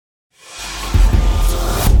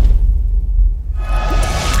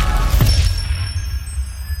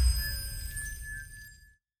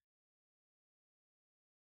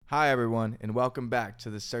Hi, everyone, and welcome back to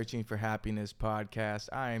the Searching for Happiness podcast.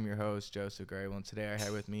 I am your host, Joseph Grable, and today I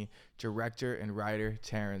have with me director and writer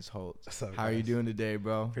Terrence Holtz. What's up, How are you guys? doing today,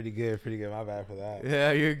 bro? Pretty good. My bad for that.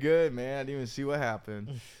 Yeah, you're good, man. I didn't even see what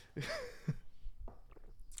happened.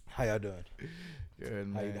 How y'all doing? Good,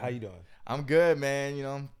 man. How you doing? I'm good, man. You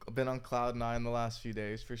know, I've been on cloud nine the last few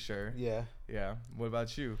days for sure. Yeah. Yeah. What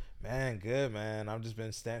about you? Man, good, man. I've just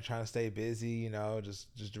been trying to stay busy,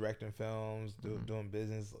 just directing films, doing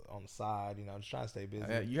business on the side, just trying to stay busy.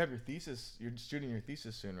 You have your thesis. You're shooting your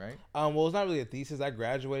thesis soon, right? Well, it's not really a thesis. I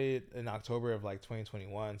graduated in October of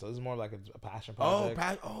 2021, so this is more like a passion project.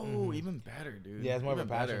 Even better, dude. Yeah, it's more even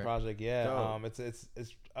of a passion project. Yeah. Dope. It's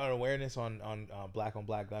an awareness on black on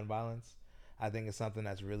black gun violence. I think it's something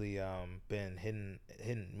that's really been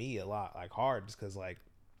hitting me a lot, hard, just because I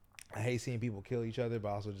hate seeing people kill each other, but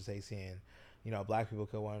I also just hate seeing, black people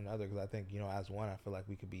kill one another. Because I think, as one, I feel like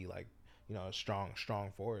we could be a strong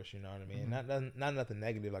force. You know what I mean? Mm-hmm. Not nothing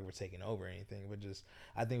negative, like we're taking over or anything, but just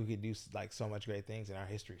I think we could do so much great things, and our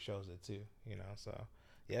history shows it too. So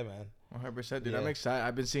yeah, man. 100%, dude. Yeah. I'm excited.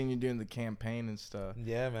 I've been seeing you doing the campaign and stuff.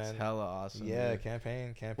 Yeah, man. It's hella awesome. Yeah, dude.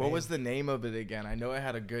 campaign. What was the name of it again? I know it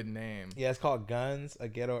had a good name. Yeah, it's called Guns, a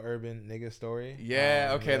Ghetto Urban Nigga Story.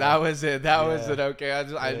 Yeah, okay, yeah. That was it. Okay,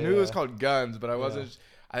 I knew it was Yeah. called Guns, but I wasn't.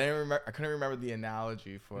 I didn't remember. I couldn't remember the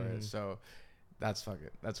analogy for it. Mhm. So that's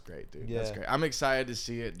great, dude. Yeah. That's great. I'm excited to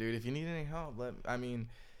see it, dude. If you need any help,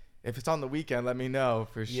 if it's on the weekend, let me know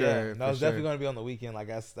for sure. Yeah, no, for it's sure. definitely gonna be on the weekend.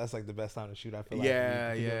 That's the best time to shoot. I feel like.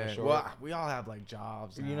 Yeah. Well, we all have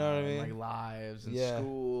jobs, You now, know what I and, mean? lives and Yeah.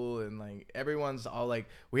 school, and everyone's all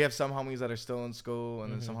we have some homies that are still in school,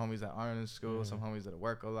 and then some homies that aren't in school, some homies that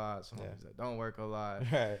work a lot, some homies that don't work a lot.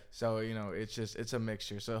 Right. So it's a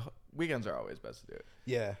mixture. So weekends are always best to do it.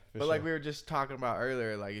 Yeah. But sure. we were just talking about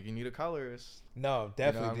earlier, if you need a colorist, No,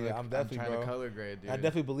 definitely, dude. I'm definitely trying bro. to color grade, dude. I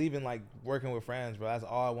definitely believe in working with friends, bro. That's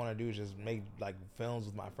all I want to do is just make films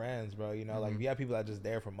with my friends, bro. If you have people that are just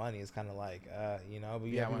there for money, it's kind of but you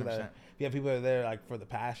Yeah, have people 100%. if you have people that are there for the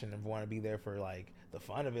passion and want to be there for the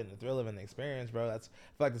fun of it and the thrill of it and the experience, bro. I feel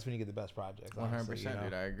like that's when you get the best projects. 100%,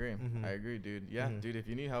 dude. I agree. Mhm. I agree, dude. Yeah, dude. If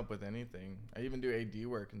you need help with anything, I even do AD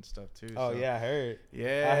work and stuff too. Oh so. yeah, I heard.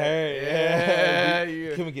 Yeah, I heard. Yeah.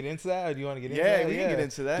 Yeah. Can we get into that? Or do you want to get into Yeah, that? we can get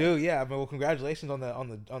into that. Dude, yeah. Well, congratulations on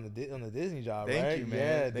the Disney job, Thank right? you, man.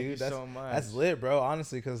 Yeah, Thank dude. you so much. That's lit, bro.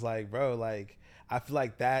 Honestly, because I feel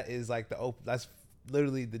like that is that's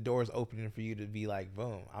literally the doors opening for you to be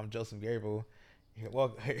boom, I'm Joseph Gable.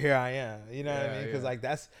 Well, here I am. You know what I mean? Because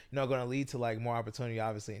that's going to lead to more opportunity,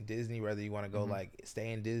 obviously, in Disney. Whether you want to go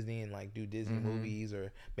stay in Disney and do Disney movies,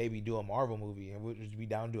 or maybe do a Marvel movie. And would you be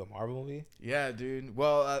down to do a Marvel movie? Yeah, dude.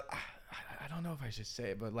 Well, I don't know if I should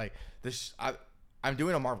say it, but I'm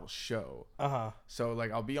doing a Marvel show. So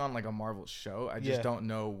I'll be on a Marvel show. I just don't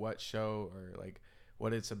know what show or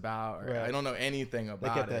what it's about, or Right. I don't know anything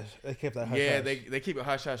about it. They kept that hush Yeah, hush. they keep it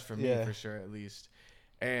hush hush for me for sure, at least.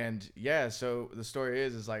 And yeah, so the story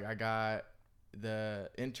is I got the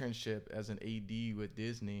internship as an AD with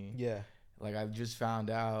Disney. Yeah. I just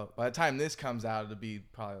found out. By the time this comes out, it'll be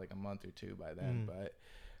probably a month or two by then. But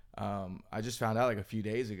I just found out a few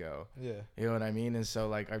days ago. Yeah. You know what I mean? And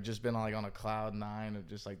so I've just been on a cloud nine of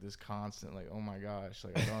just this constant oh my gosh,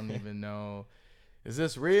 I don't even know, is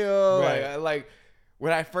this real? Right.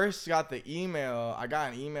 When I first got the email, I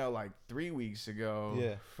got an email 3 weeks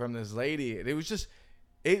ago from this lady. It was just,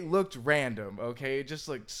 it looked random, okay? It just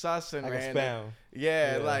looked sus and random. A spam.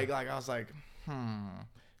 Yeah, I was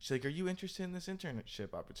She's are you interested in this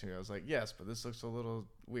internship opportunity? I was yes, but this looks a little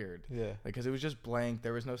weird. Yeah. Because it was just blank.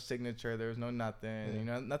 There was no signature. There was no nothing.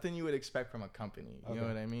 Yeah. nothing you would expect from a company. You know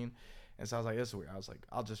what I mean? And so I was this is weird. I was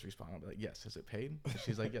I'll just respond. I'll be yes, is it paid? And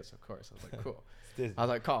she's yes, of course. I was cool. I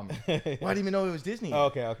was call me. Well, I didn't even know it was Disney yet.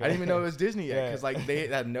 Okay. I didn't even know it was Disney yet. Because they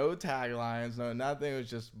had no taglines, no nothing. It was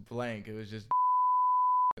just blank. It was just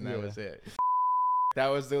and that was it. That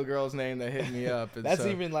was the girl's name that hit me up. And That's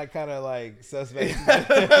even kind of suspect. That's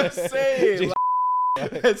what I'm saying.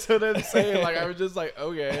 That's what I'm saying. I was just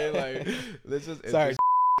okay, this is sorry.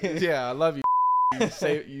 Yeah, I love you.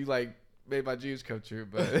 You made my dreams come true,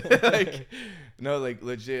 but no,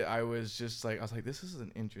 legit. I was just I was this is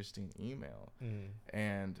an interesting email,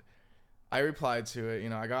 and I replied to it.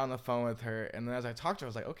 I got on the phone with her, and then as I talked to her,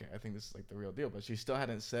 I was okay, I think this is the real deal. But she still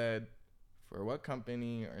hadn't said for what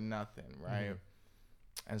company or nothing, right?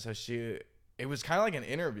 And so it was kind of an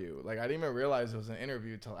interview. I didn't even realize it was an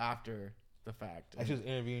interview till after the fact. She was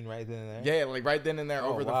interviewing right then and there? Yeah, right then and there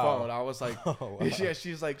over the wow. phone. I was Oh, wow. yeah,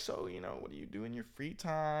 she's so, what do you do in your free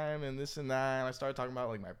time and this and that? And I started talking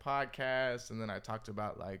about my podcast, and then I talked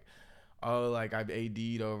about oh, like I've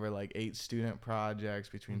AD'd over like 8 student projects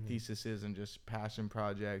between theses and just passion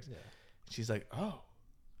projects. Yeah. She's like, oh,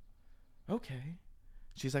 okay.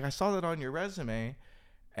 She's like, I saw that on your resume.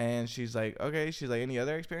 And she's like, okay. She's like, any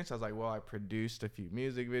other experience? I was like, well, I produced a few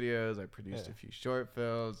music videos. I produced a few short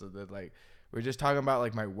films. And then, like, we're just talking about,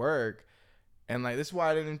 like, my work. And, like, this is why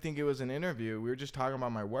I didn't think it was an interview. We were just talking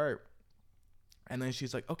about my work. And then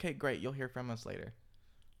she's like, okay, great. You'll hear from us later.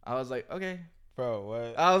 I was like, okay. Bro,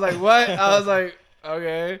 what? I was like, what? I was like,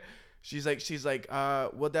 okay. She's like,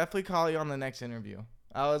 we'll definitely call you on the next interview.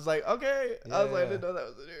 I was like, okay. Yeah. I was like, I didn't know that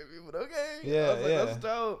was an interview, but okay. Yeah, I was like, that's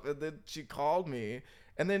dope. And then she called me.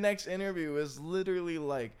 And the next interview was literally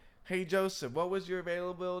like, hey, Joseph, what was your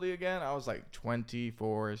availability again? I was like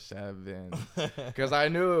 24/7. Because I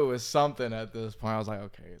knew it was something at this point. I was like,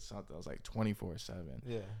 okay, it's something. I was like 24/7.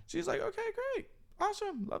 Yeah. She's like, okay, great.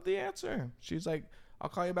 Awesome. Love the answer. She's like, I'll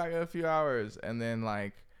call you back in a few hours. And then,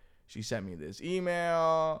 like, she sent me this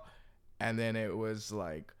email. And then it was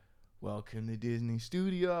like, welcome to Disney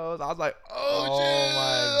Studios. I was like, oh shit.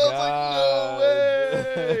 My God.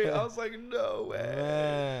 I was like, no way.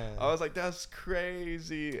 Man. I was like, that's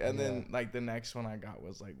crazy. And then, like, the next one I got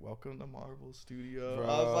was like, welcome to Marvel Studios. Bro,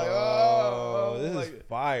 I was like, oh. This is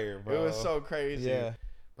fire, bro. It was so crazy. Yeah.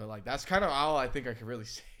 But, like, that's kind of all I think I could really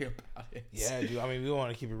say about it. Yeah, dude. I mean, we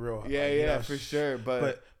want to keep it real. Yeah, like, yeah, for sure.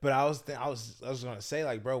 But I was going to say,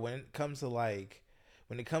 like, bro, when it comes to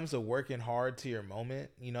working hard to your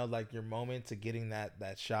moment, you know, like your moment to getting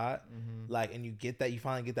that shot, like, and you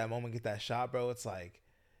finally get that moment, get that shot, bro. It's like,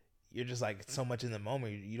 you're just like so much in the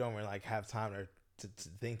moment. You don't really like have time to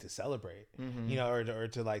think to celebrate, you know, or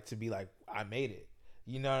to like, to be like, I made it,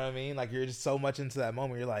 you know what I mean? Like, you're just so much into that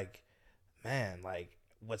moment. You're like, man, like,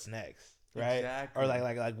 what's next? Right. Exactly. Or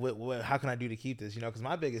like what how can I do to keep this, you know? Because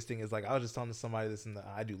my biggest thing is, like, I was just telling somebody this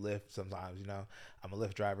I do Lyft sometimes, you know, I'm a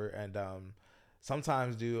Lyft driver. And,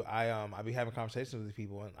 sometimes, dude, I be having conversations with these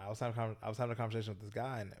people, and I was having a conversation with this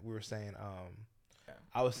guy, and we were saying,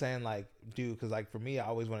 I was saying, like, dude, because, like, for me, I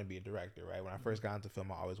always wanted to be a director, right? When I first got into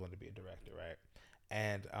film, I always wanted to be a director, right?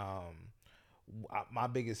 And my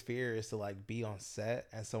biggest fear is to, like, be on set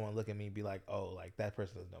and someone look at me and be like, oh, like, that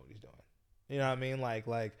person doesn't know what he's doing. You know what I mean? Like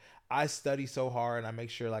I study so hard, and I make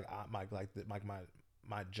sure, like,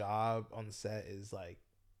 my job on the set is, like,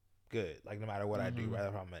 good, like, no matter what I do, whether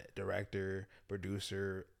I'm a director,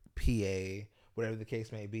 producer, PA, whatever the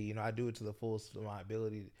case may be, you know, I do it to the fullest of my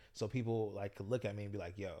ability, so people, like, could look at me and be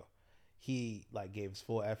like, yo, he, like, gave his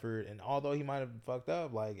full effort, and although he might have fucked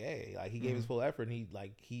up, like, hey, like, he gave his full effort, and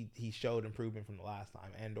he showed improvement from the last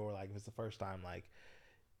time, and or, like, if it's the first time, like,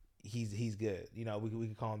 he's good, you know, we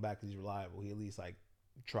could call him back because he's reliable. He at least, like,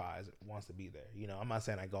 tries, wants to be there, you know. I'm not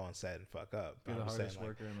saying I go on set and fuck up, but I'm saying,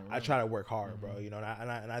 like, I try to work hard, bro, you know.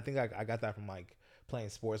 And I think I got that from, like, playing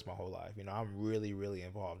sports my whole life, you know. I'm really, really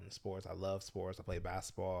involved in sports. I love sports. I play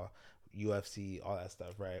basketball, UFC, all that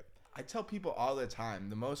stuff, right? I tell people all the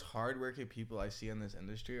time, the most hardworking people I see in this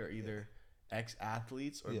industry are either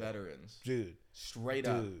ex-athletes or veterans, dude. Straight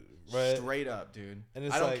up, dude.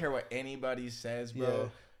 And I don't care what anybody says,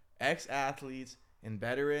 bro. Ex-athletes and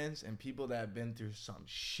veterans and people that have been through some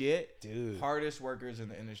shit, dude. Hardest workers in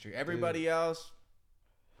the industry. Everybody else,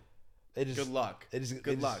 good luck. They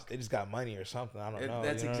just got money or something. I don't know.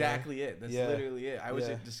 That's exactly it. That's literally it. I was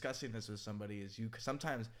discussing this with somebody.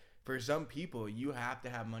 Sometimes for some people you have to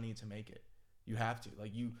have money to make it. You have to,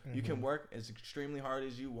 like, you can work as extremely hard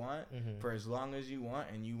as you want for as long as you want,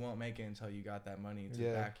 and you won't make it until you got that money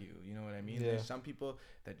to back you. You know what I mean? Yeah. There's some people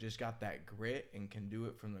that just got that grit and can do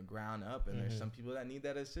it from the ground up, and there's some people that need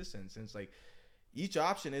that assistance. And it's like, each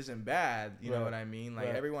option isn't bad. You know what I mean? Like,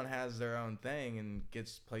 everyone has their own thing and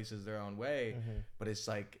gets places their own way, but it's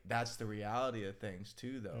like, that's the reality of things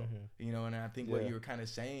too, though. You know, and I think what you were kind of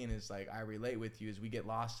saying is, like, I relate with you, is we get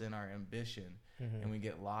lost in our ambition. And we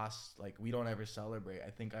get lost, like, we don't ever celebrate. I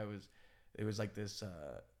think it was like this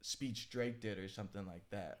speech Drake did or something like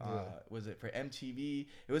that. Was it for MTV?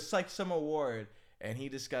 It was like some award, and he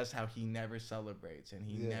discussed how he never celebrates, and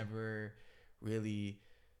he never really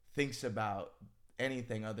thinks about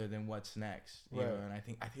anything other than what's next. You know?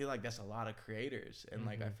 And I feel like that's a lot of creators, and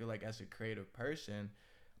like, I feel like as a creative person,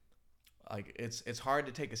 like, it's hard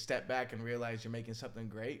to take a step back and realize you're making something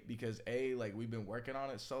great, because like, we've been working on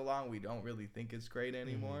it so long, we don't really think it's great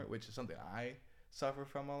anymore, which is something I suffer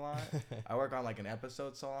from a lot. I work on, like, an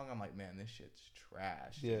episode so long, I'm like, man, this shit's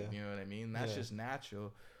trash. You know what I mean? That's just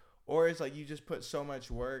natural. Or it's like, you just put so much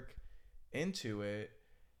work into it,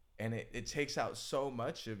 and it takes out so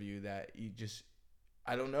much of you that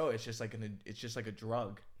I don't know. It's just like a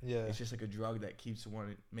drug. Yeah. It's just like a drug that keeps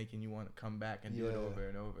making you want to come back and do it over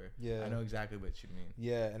and over. Yeah. I know exactly what you mean.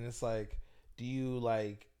 Yeah, and it's like, do you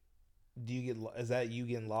is that you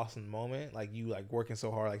getting lost in the moment? Like you like working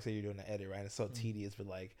so hard, like say you're doing an edit, right? And it's so tedious, but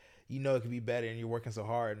like it could be better, and you're working so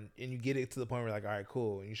hard, and you get it to the point where like, all right,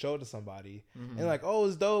 cool, and you show it to somebody, and like, oh,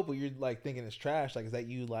 it's dope, but you're like thinking it's trash. Like, is that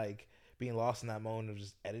you like being lost in that moment of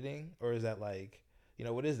just editing, or is that like,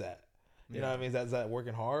 what is that? You know what I mean? Is that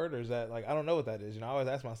working hard, or is that like, I don't know what that is. I always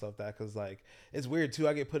ask myself that, because like it's weird too.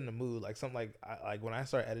 I get put in the mood, like something like like when I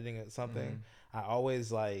start editing something, I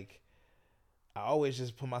always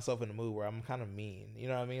just put myself in a mood where I'm kind of mean. You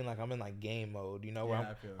know what I mean? Like I'm in like game mode,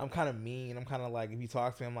 where I'm kind of mean. I'm kind of like, if you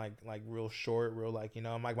talk to me, I'm like real short, real like,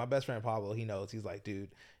 I'm like, my best friend Pablo, he knows. He's like, dude,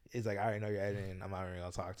 it's like, I already know you're editing. I'm not even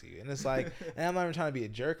gonna talk to you. And it's like, and I'm not even trying to be a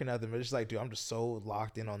jerk or nothing, but it's just like, dude, I'm just so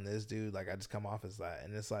locked in on this, dude. Like I just come off as that.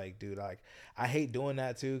 And it's like, dude, like I hate doing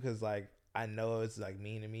that too, because like I know it's like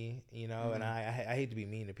mean to me, and I hate to be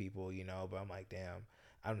mean to people, but I'm like, damn,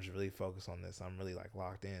 I'm just really focused on this. I'm really like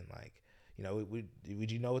locked in, like.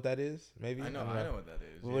 Would you know what that is? Maybe I know what that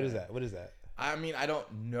is. What is that? What is that? I mean, I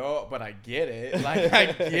don't know, but I get it. Like I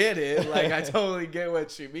get it. Like I totally get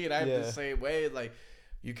what you mean. I'm the same way. Like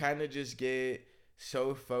you kind of just get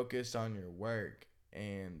so focused on your work,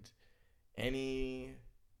 and any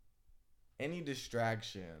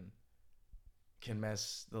distraction can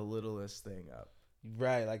mess the littlest thing up.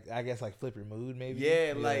 Right. Like I guess like flip your mood maybe.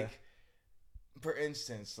 Yeah. Like for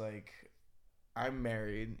instance, like. I'm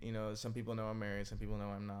married, some people know I'm married, some people know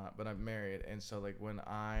I'm not, but I'm married. And so like when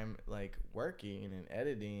I'm like working and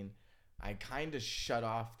editing, I kind of shut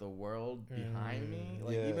off the world behind me.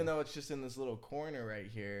 Like even though it's just in this little corner right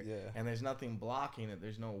here and there's nothing blocking it,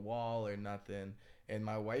 there's no wall or nothing. And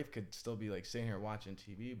my wife could still be like sitting here watching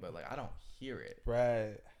TV, but like I don't hear it.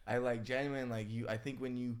 Right. I like genuinely like I think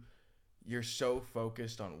when you're so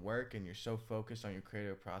focused on work and you're so focused on your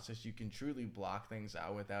creative process, you can truly block things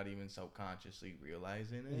out without even subconsciously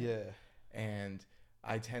realizing it. Yeah. And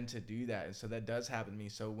I tend to do that. And so that does happen to me.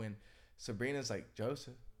 So when Sabrina's like,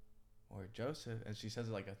 Joseph, and she says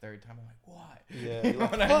it like a third time, I'm like, what? Yeah.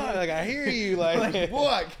 Like, I hear you. Like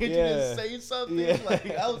what? Can't you just say something? Yeah. Like,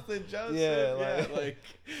 Elton Joseph. Yeah. Like,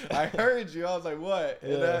 I heard you. I was like, what?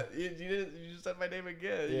 And you just said my name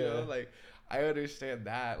again. Like, I understand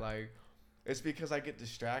that. Like, it's because I get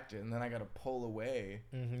distracted and then I gotta pull away.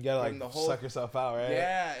 You gotta like suck yourself out, right?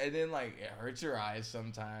 Yeah, and then like it hurts your eyes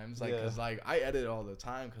sometimes, like because like I edit all the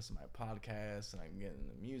time because of my podcast and I'm getting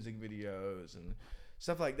the music videos and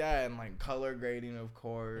stuff like that, and like color grading, of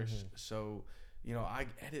course. So I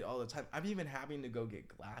edit all the time. I'm even having to go get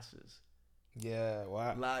glasses. Yeah,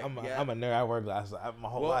 well, like, I'm a nerd. I wear glasses. My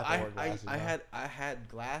whole life I wore glasses. I had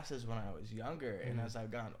glasses when I was younger, and as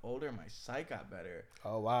I've gotten older, my sight got better.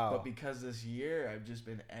 Oh wow! But because this year I've just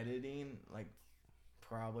been editing, like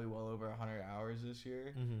probably well over 100 hours this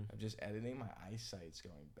year. I'm just editing. My eyesight's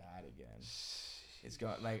going bad again. It's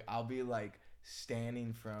going like I'll be like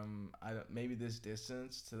standing from maybe this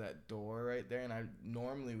distance to that door right there, and I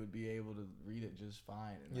normally would be able to read it just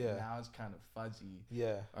fine, and like now it's kind of fuzzy,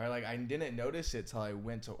 or like I didn't notice it till I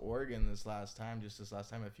went to Oregon this last time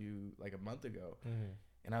a month ago,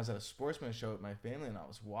 and I was at a sportsman show with my family, and I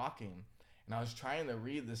was walking and I was trying to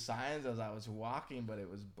read the signs as I was walking, but it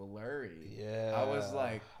was blurry. I was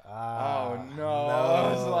like, oh no.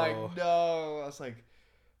 I was like,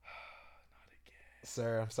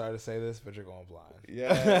 sir, I'm sorry to say this, but you're going blind.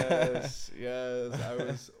 Yes. I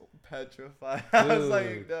was petrified. Dude, I was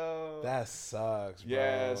like, no. That sucks, bro.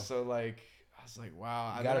 Yeah, so like, I was like,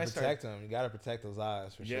 wow. You gotta protect them. You gotta protect those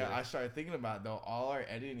eyes for sure. Yeah, I started thinking about it, though. All our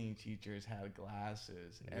editing teachers had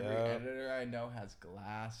glasses. Every editor I know has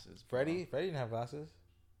glasses. Bro. Freddie didn't have glasses.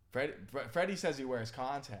 Freddie says he wears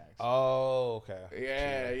contacts. Oh,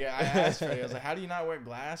 okay. Yeah. I asked Freddie. I was like, "How do you not wear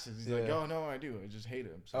glasses?" He's like, "Oh no, I do. I just hate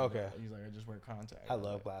them." So okay. He's like, "I just wear contacts." I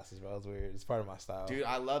love glasses, bro. It's weird. It's part of my style. Dude,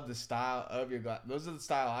 I love the style of your glasses. Those are the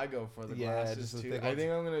style I go for. The glasses too. I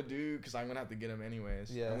think I'm gonna do because I'm gonna have to get them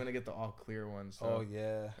anyways. Yeah. I'm gonna get the all clear ones. So oh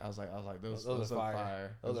yeah. I was like, those are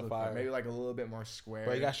fire. Those are fire. Maybe like a little bit more square.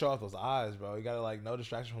 Bro, you gotta show off those eyes, bro. You gotta like no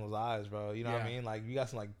distraction from those eyes, bro. You know what I mean? Like you got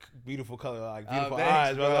some like beautiful color, like beautiful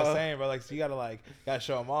eyes, bro. That's what I'm saying, bro. Like so you gotta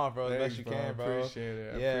show them off, bro, as best you can, bro. Appreciate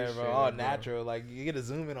it. Yeah, bro. All natural. Like you get to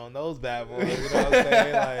zoom in on those bad boys. You know what I'm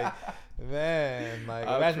saying? Like, man, like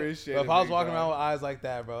imagine if I was walking around with eyes like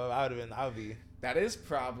that, bro. I would be. That is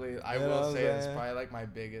probably. I will say it's probably like my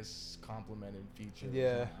biggest complimented feature.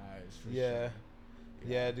 Yeah. My eyes, for sure.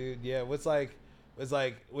 Yeah, dude. Yeah. What's your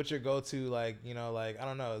go-to, like, like, I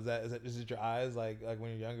don't know, is it your eyes? Like when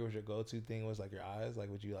you're younger, was your go-to thing was like your eyes? Like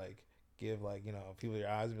would you like give like, you know, people your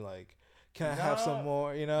eyes and be like, can I have some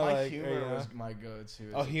more? You know, my like humor was my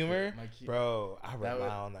go-to. Oh, humor, bro! I rely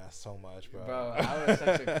on that so much, bro. Bro, I was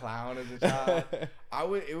such a clown as a child.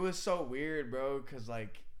 It was so weird, bro, because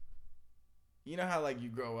like, you know how like you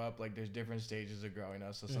grow up, like there's different stages of growing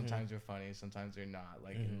up. So sometimes you're funny, sometimes you're not.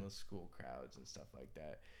 Like in the school crowds and stuff like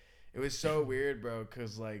that. It was so weird, bro,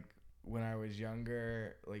 because like when I was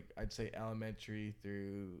younger, like I'd say elementary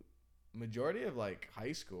through majority of like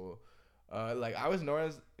high school. Like I was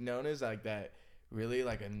known as like that really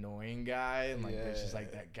like annoying guy, and like there's just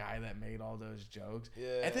like that guy that made all those jokes.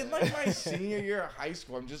 Yeah. And then like my senior year of high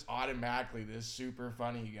school, I'm just automatically this super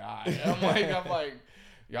funny guy. I'm like,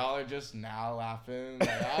 y'all are just now laughing. Like,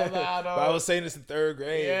 I was saying this in third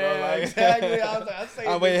grade, yeah, bro. Like, exactly.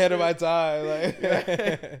 I'm way ahead of my time.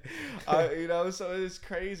 Like, you know, so it's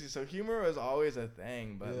crazy. So humor was always a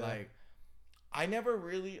thing, but like. I never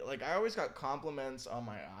really, like, I always got compliments on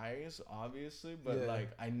my eyes, obviously, but, like,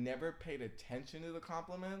 I never paid attention to the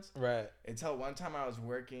compliments. Right. Until one time I was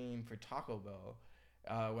working for Taco Bell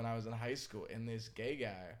when I was in high school, and this gay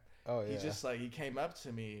guy, he just, like, he came up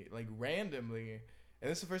to me, like, randomly, and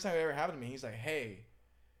this is the first time it ever happened to me. He's like, hey,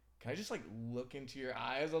 can I just, like, look into your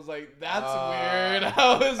eyes? I was like, that's weird.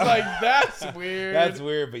 I was like, that's weird. That's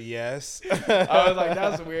weird, but yes. I was like,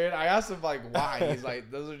 that's weird. I asked him, like, why? He's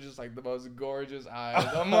like, those are just, like, the most gorgeous eyes.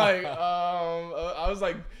 I'm like, I was,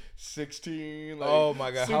 like, 16. Like, oh,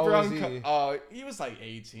 my God. How old was he? He was, like,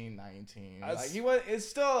 18, 19. Like, he was, it's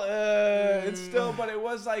still, but it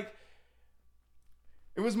was, like,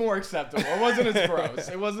 it was more acceptable. It wasn't as gross.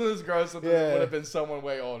 It wasn't as gross as it would have been someone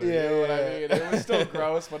way older. You know what I mean? It was still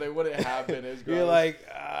gross, but it wouldn't have been as gross. You're like,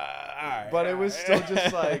 all right. But it was still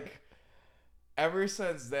just like, ever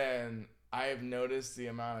since then, I have noticed the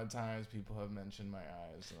amount of times people have mentioned my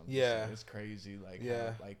eyes. And I'm just like, it's crazy. Like,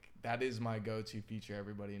 like that is my go-to feature.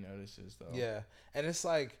 Everybody notices though. Yeah. And it's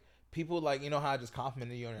like, people like, you know how I just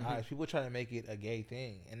complimented you on your eyes? People try to make it a gay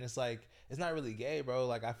thing. And it's like, it's not really gay, bro.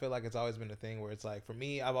 Like, I feel like it's always been a thing where it's like, for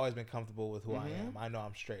me, I've always been comfortable with who I am. I know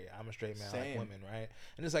I'm straight. I'm a straight man. I like women, right?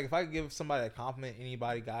 And it's like, if I give somebody a compliment,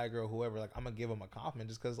 anybody, guy, girl, whoever, like, I'm going to give them a compliment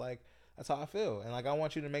just because, like, that's how I feel. And, like, I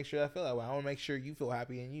want you to make sure I feel that way. I want to make sure you feel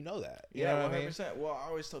happy and you know that. You know what 100%. I mean? Well, I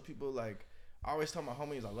always tell people, like, I always tell my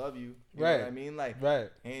homies I love you. You know what I mean? Like,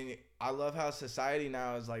 and I love how society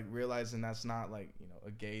now is like realizing that's not like, you know,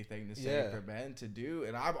 a gay thing to say for men to do.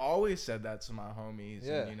 And I've always said that to my homies.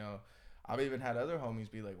 And, you know, I've even had other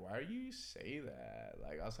homies be like, why do you say that?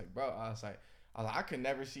 Like, I was like, bro, I could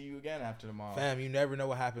never see you again after tomorrow. Fam, you never know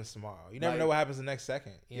what happens tomorrow. You never know what happens the next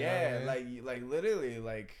second. You know what I mean? like literally,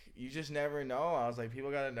 like you just never know. I was like,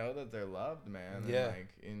 people gotta know that they're loved, man. Yeah. And, like,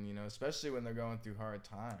 and you know, especially when they're going through hard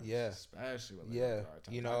times. Yeah. Especially when they're going through hard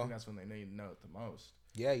times. You know, I think that's when they need to know it the most.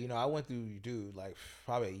 Yeah, you know, I went through, dude, like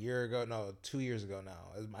probably a year ago, no, 2 years ago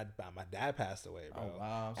now. My dad passed away, bro. Oh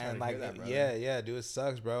wow, I'm sorry and to like, hear that, brother. yeah, dude, it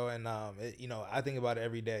sucks, bro. And you know, I think about it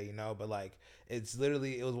every day, you know, but like, it's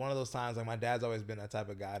literally, it was one of those times. Like, my dad's always been that type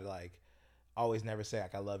of guy to like, always never say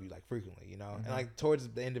like I love you like frequently, you know. And like towards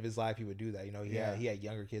the end of his life, he would do that, you know. He had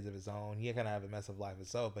younger kids of his own. He kind of have a mess of life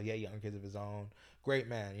himself, but he had younger kids of his own. Great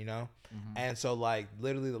man, you know. And so like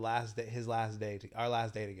literally our last day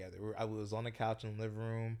together, I was on the couch in the living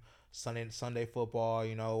room. Sunday football,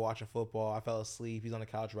 you know, watching football. I fell asleep. He's on the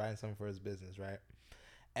couch writing something for his business, right?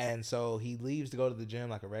 And so he leaves to go to the gym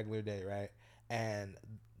like a regular day, right? And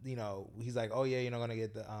you know, he's like, oh yeah, you're not gonna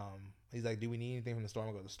get the he's like, do we need anything from the store? I'm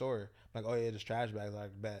gonna go to the store. I'm like, oh yeah, just trash bags.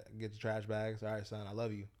 Like, bet, get the trash bags. All right, son, I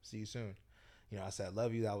love you. See you soon. You know, I said,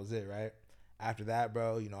 love you. That was it, right? After that,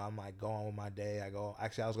 bro, you know, I'm like going with my day. I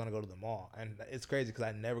was gonna go to the mall, and it's crazy because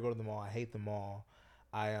I never go to the mall. I hate the mall.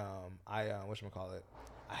 Whatchamacallit?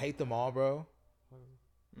 I hate the mall, bro.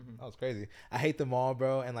 That was crazy. I hate the mall,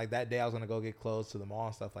 bro. And like that day, I was gonna go get clothes to the mall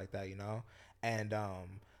and stuff like that, you know. And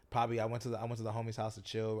probably I went to the homie's house to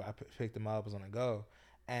chill. I picked him up. I was gonna go,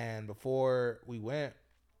 and before we went,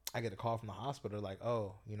 I get a call from the hospital like,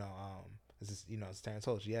 oh, you know, it's Terrence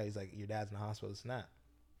Holtz. Yeah, he's like, your dad's in the hospital. This and that.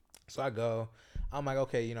 So I go. I'm like,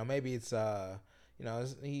 okay, you know, maybe it's you know,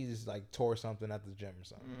 he's like tore something at the gym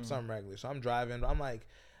or something regular. So I'm driving, but I'm like,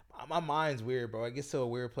 my mind's weird, bro. It gets to a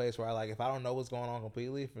weird place where I like, if I don't know what's going on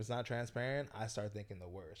completely, if it's not transparent, I start thinking the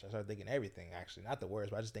worst. I start thinking everything, actually. Not the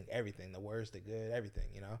worst, but I just think everything. The worst, the good, everything,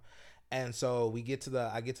 you know? And so I get to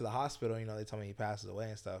the hospital, you know, they tell me he passes away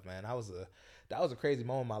and stuff, man. That was a crazy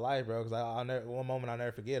moment in my life, bro, because one moment I'll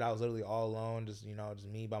never forget. I was literally all alone, just, you know, just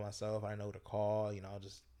me by myself. I didn't know who to call, you know,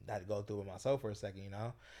 just had to go through it myself for a second, you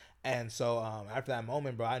know? And so after that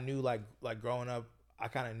moment, bro, I knew like growing up, I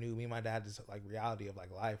kind of knew me and my dad just like reality of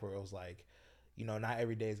like life where it was like, you know, not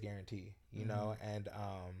every day is guaranteed, you know? And,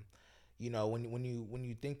 you know, when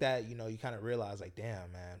you think that, you know, you kind of realize like,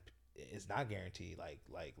 damn, man, it's not guaranteed.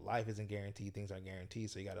 Like life isn't guaranteed. Things aren't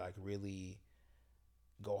guaranteed. So you got to like really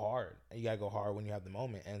go hard. And you got to go hard when you have the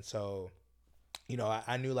moment. And so, you know,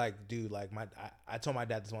 I knew like, dude, like I told my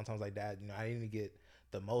dad this one time. I was like, Dad, you know, I need to get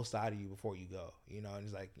the most out of you before you go, you know. And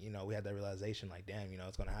he's like, you know, we had that realization like, damn, you know,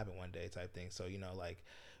 it's going to happen one day type thing. So, you know, like,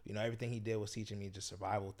 you know, everything he did was teaching me just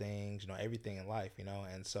survival things, you know, everything in life, you know.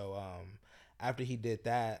 And so, after he did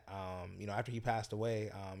that, you know, after he passed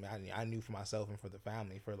away, I knew for myself and for the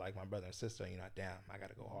family, for like my brother and sister, you know, damn, I got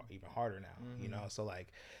to go hard, even harder now, you know. So like,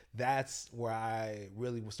 that's where I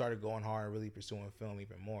really started going hard and really pursuing film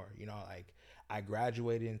even more, you know. Like, I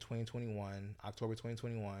graduated in 2021, October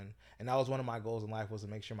 2021, and that was one of my goals in life, was to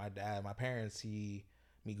make sure my parents see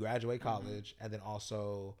me graduate college, and then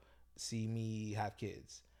also see me have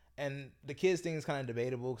kids. And the kids thing is kind of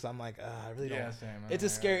debatable because I'm like, I really don't. Same. It's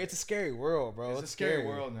a scary world, bro. It's a scary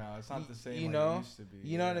world now. It's not the same you like know? It used to be.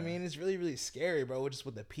 You know what I mean? It's really, really scary, bro. Just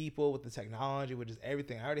with the people, with the technology, with just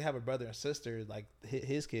everything. I already have a brother and sister, like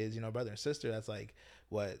his kids, you know, brother and sister. That's like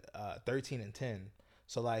 13 and 10.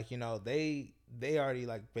 So like, you know, they already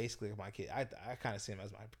like basically my kid. I kind of see them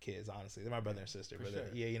as my kids, honestly. They're my brother and sister, but sure.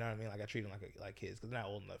 Yeah, you know what I mean. Like I treat them like kids because they're not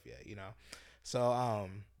old enough yet, you know. So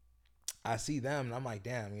I see them and I'm like,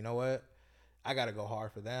 damn, you know what? I gotta go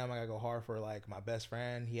hard for them. I gotta go hard for like my best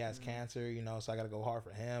friend. He has cancer, you know, so I gotta go hard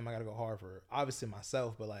for him. I gotta go hard for obviously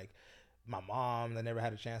myself, but like my mom that never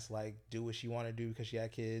had a chance to like do what she wanted to do because she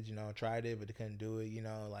had kids, you know, tried it but they couldn't do it, you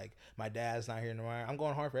know. Like my dad's not here anymore. I'm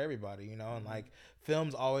going hard for everybody, you know. And like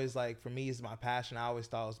film's always like, for me, is my passion. I always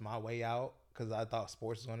thought it was my way out because I thought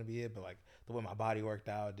sports was going to be it, but like the way my body worked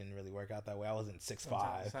out, it didn't really work out that way. I wasn't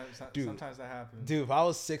 6'5". Dude, sometimes that happens. Dude, if I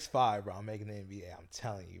was 6'5", bro, I'm making the NBA. I'm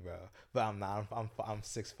telling you, bro. But I'm not. I'm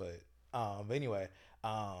 6 foot. But anyway,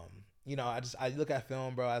 you know, I look at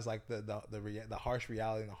film, bro, as like the harsh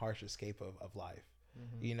reality and the harsh escape of life.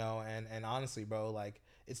 You know, and honestly, bro, like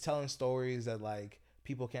it's telling stories that like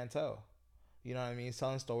people can't tell. You know what I mean? It's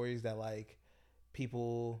telling stories that like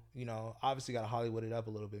people, you know, obviously got to Hollywood it up a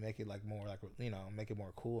little bit, make it like more like, you know, make it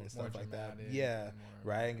more cool and stuff like that. Yeah,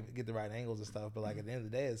 right. And get the right angles and stuff. But like at the end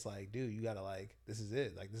of the day, it's like, dude, you gotta like, this is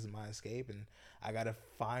it. Like this is my escape, and I gotta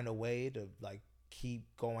find a way to like keep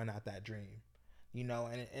going at that dream. You know,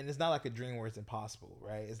 and it's not like a dream where it's impossible,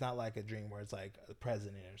 right? It's not like a dream where it's like a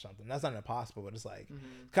president or something. That's not impossible, but it's like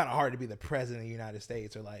kind of hard to be the president of the United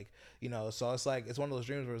States or like, you know. So it's like, it's one of those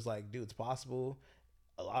dreams where it's like, dude, it's possible.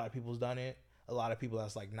 A lot of people's done it. A lot of people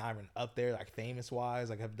that's like not even up there, like famous wise,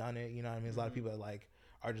 like have done it. You know what I mean? There's a lot of people that like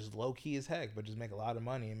are just low key as heck, but just make a lot of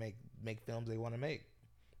money and make films they want to make.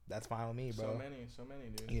 That's fine with me, bro. So many,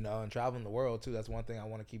 dude. You know, and traveling the world too. That's one thing I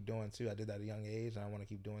want to keep doing too. I did that at a young age, and I want to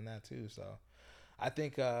keep doing that too. So, I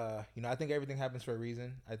think, you know, I think everything happens for a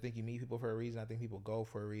reason. I think you meet people for a reason. I think people go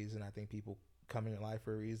for a reason. I think people come in your life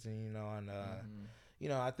for a reason. You know, and you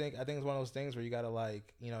know, I think it's one of those things where you gotta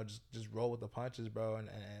like, you know, just roll with the punches, bro, and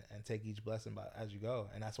take each blessing as you go.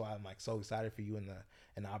 And that's why I'm like so excited for you and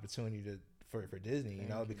the opportunity for Disney, you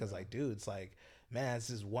know, because like, dude, it's like, man, it's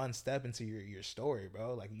just one step into your story,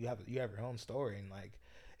 bro. Like you have your own story, and like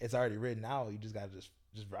it's already written out. You just gotta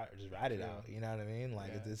just write it out. You know what I mean?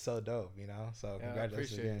 Like it's so dope, you know. So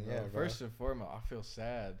congratulations again. Yeah, bro. First and foremost, I feel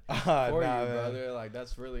sad for you, brother. Like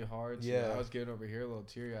that's really hard. I was getting over here a little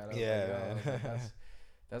teary eyed.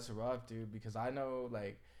 That's rough, dude. Because I know,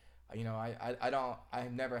 like, you know,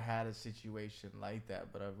 I've never had a situation like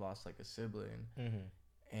that, but I've lost like a sibling.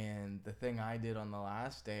 And the thing I did on the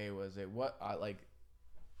last day was it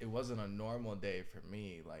wasn't a normal day for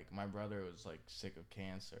me. Like my brother was like sick of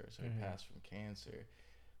cancer, so he passed from cancer.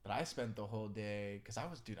 But I spent the whole day, because I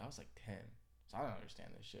was like 10, so I don't understand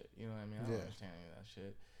this shit. You know what I mean? I don't understand any of that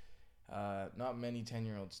shit. Not many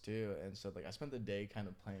 10-year-olds do. And so like I spent the day kind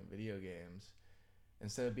of playing video games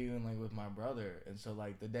instead of being like with my brother. And so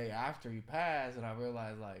like the day after he passed, and I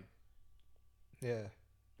realized like,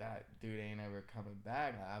 that dude ain't ever coming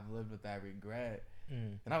back. I've lived with that regret.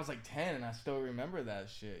 And I was like 10 and I still remember that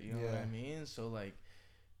shit. You know what I mean? So like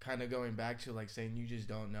kind of going back to like saying you just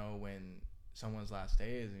don't know when someone's last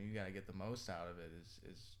day is, and you got to get the most out of it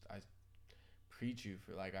is I preach you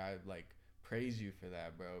for, like, I like praise you for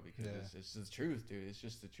that, bro, because it's the truth, dude. It's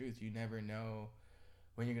just the truth. You never know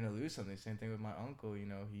when you're going to lose something. Same thing with my uncle, you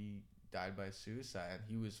know, he died by suicide.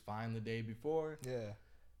 He was fine the day before.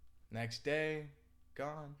 Next day,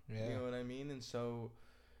 gone. You know what I mean? And so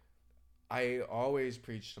I always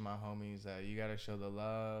preach to my homies that you gotta show the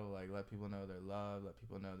love, like let people know they're loved, let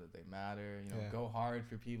people know that they matter, you know, go hard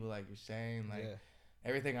for people, like you're saying, like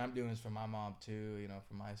everything I'm doing is for my mom too, you know,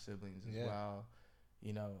 for my siblings as well,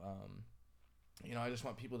 you know, you know, I just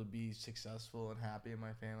want people to be successful and happy in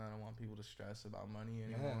my family. I don't want people to stress about money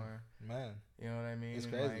anymore. Man. You know what I mean? It's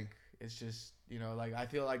and crazy. Like, it's just, you know, like, I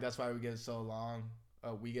feel like that's why we get so long.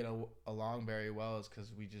 We get along very well, is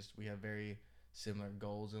because we have very similar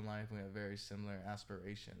goals in life. We have very similar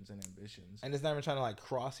aspirations and ambitions. And it's never trying to like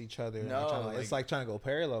cross each other. No, it's like trying to go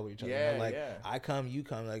parallel with each other. Yeah, you know? Like yeah. I come, you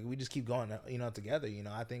come. Like we just keep going, you know, together. You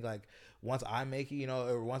know, I think like once I make it, you know,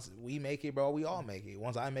 or once we make it, bro, we all make it.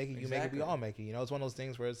 Once I make it, you make it, we all make it. You know, it's one of those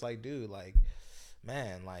things where it's like, dude, like,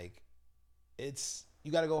 man, like, it's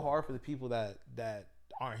you got to go hard for the people that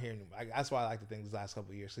aren't here anymore. Like, that's why I like to think these last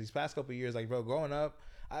couple of years. So these past couple of years, like, bro, growing up,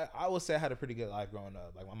 I would say I had a pretty good life growing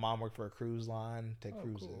up. Like my mom worked for a cruise line,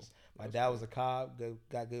 cruises. Cool. My dad was a cop,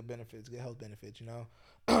 got good benefits, good health benefits, you know.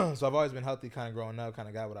 So I've always been healthy, kind of growing up, kind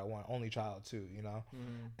of got what I want. Only child too, you know.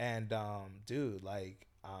 Mm-hmm. And dude, like,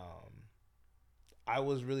 I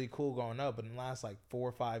was really cool growing up, but in the last like 4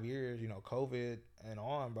 or 5 years, you know, COVID and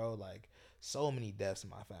on, bro, like so many deaths in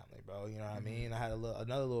my family, bro. You know what I mean? I had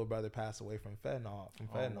another little brother pass away from fentanyl,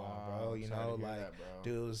 bro. You know, like, that,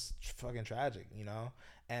 dude, it was fucking tragic, you know.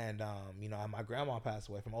 And you know, my grandma passed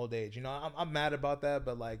away from old age. You know, I'm mad about that,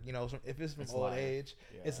 but like, you know, if it's from old age,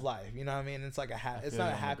 it's life. You know what I mean? It's like it's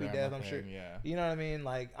not a happy death, I'm sure. Yeah. You know what I mean?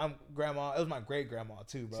 Like it was my great grandma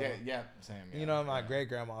too, bro. Yeah, same. Yeah, you know, my great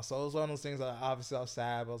grandma. So it was one of those things that obviously I was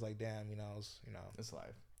sad, but I was like, damn, you know, it's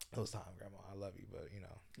life. It was time, grandma. I love you, but you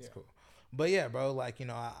know, it's cool. But yeah, bro, like, you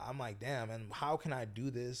know, I'm like, damn, and how can I do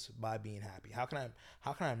this by being happy? How can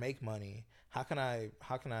I make money? How can I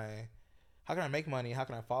make money? How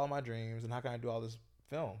can I follow my dreams? And how can I do all this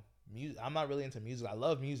film? I'm not really into music. I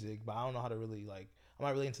love music, but I don't know how to really, like, I'm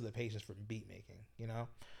not really into the patience for beat making, you know?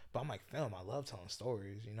 But I'm like, film, I love telling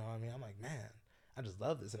stories, you know what I mean? I'm like, man, I just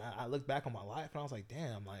love this. And I look back on my life and I was like,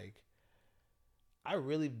 damn, like, I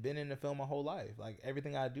really been into film my whole life. Like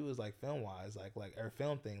everything I do is like film wise, or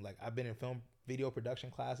film thing. Like I've been in film video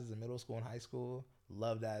production classes in middle school and high school.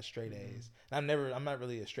 Love that, straight A's. And I'm not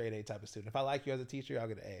really a straight A type of student. If I like you as a teacher, I'll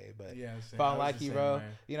get an A. But if I don't like you, bro, way.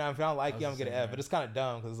 You know, if I don't like you, I'm gonna get an F. But it's kind of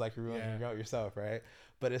dumb because it's like you wrote yourself, right?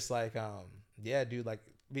 But it's like, yeah, dude, like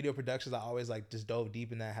video productions, I always like just dove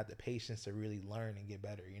deep in that. I had the patience to really learn and get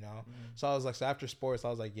better, you know? So I was like, so after sports, I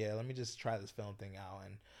was like, yeah, let me just try this film thing out.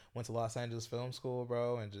 And went to Los Angeles Film School,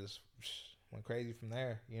 bro, and just went crazy from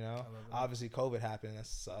there, you know? Obviously, COVID happened. That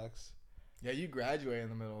sucks. Yeah, you graduated in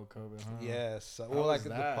the middle of COVID, huh? Yes. Well, like the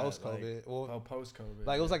post-COVID. Like, post-COVID.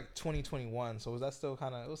 Like, it was like 2021. So was that still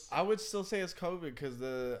kind of... I would still say it's COVID because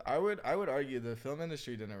I would argue the film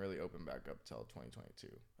industry didn't really open back up till 2022.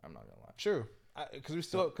 I'm not going to lie. True.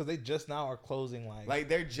 Because they just now are closing like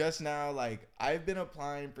they're just now like I've been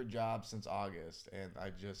applying for jobs since August and I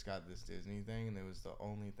just got this Disney thing and it was the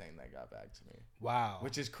only thing that got back to me. Wow.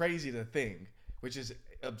 Which is crazy to think, which is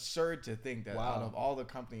absurd to think that out of all the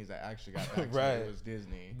companies that actually got back to me, it was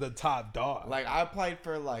Disney, the top dog. Like I applied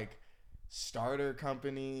for like starter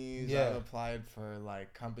companies. Yeah. I applied for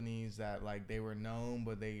like companies that like they were known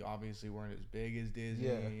but they obviously weren't as big as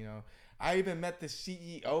Disney. You know, I even met the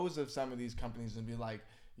CEOs of some of these companies and be like,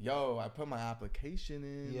 yo, I put my application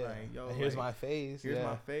in. Yeah. Like, yo, and here's my face. Here's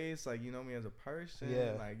my face. Like, you know me as a person.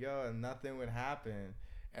 Yeah. Like, yo, and nothing would happen.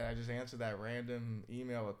 And I just answered that random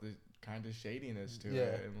email with the kind of shadiness to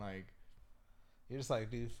it. And like, you're just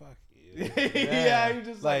like, dude, fuck you. Yeah, you're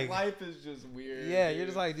just like, life is just weird. Yeah, dude. You're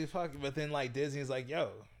just like, dude, fuck you. But then like Disney's like, yo,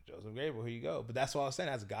 Joseph Gabriel, here you go. But that's what I was saying.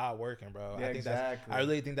 That's God working, bro. Yeah, exactly. I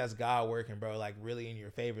really think that's God working, bro. Like really in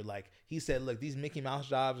your favor. Like he said, look, these Mickey Mouse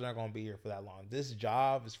jobs aren't gonna be here for that long. This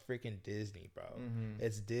job is freaking Disney, bro. Mm-hmm.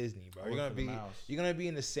 It's Disney, bro. You're gonna be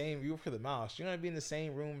in the same. You work for the mouse. You're gonna be in the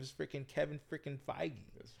same room as freaking Kevin freaking Feige.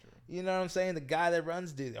 That's true. You know what I'm saying? The guy that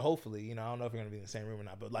runs Disney. Hopefully, you know, I don't know if you're gonna be in the same room or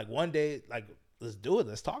not. But like one day, like. Let's do it.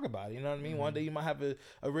 Let's talk about it. You know what I mean? Mm-hmm. One day you might have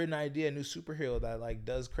a written idea, a new superhero that like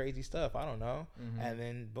does crazy stuff. I don't know. Mm-hmm. And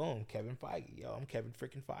then boom, Kevin Feige. Yo, I'm Kevin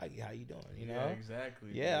freaking Feige. How you doing? You know? Yeah, exactly.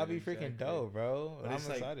 Yeah, I'll be freaking dope, bro. But I'm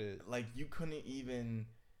excited. Like you couldn't even,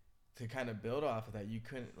 to kind of build off of that, you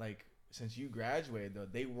couldn't like, since you graduated though,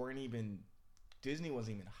 Disney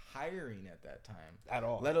wasn't even hiring at that time. At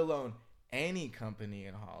all. Let alone any company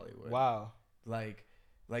in Hollywood. Wow.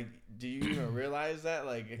 Like, do you even realize that?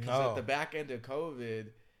 Like, because at the back end of COVID,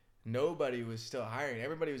 nobody was still hiring.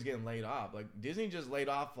 Everybody was getting laid off. Like, Disney just laid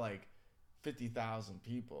off, like, 50,000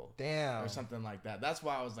 people. Damn. Or something like that. That's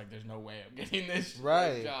why I was like, there's no way I'm getting this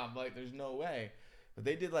job. Like, there's no way. But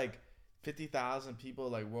they did, like, 50,000 people,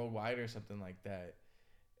 like, worldwide or something like that.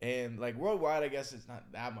 And, like, worldwide, I guess it's not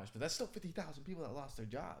that much. But that's still 50,000 people that lost their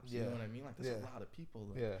jobs. You know what I mean? Like, that's a lot of people.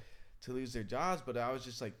 Like, to lose their jobs. But I was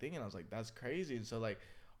just, like, thinking, I was like, that's crazy. And so, like,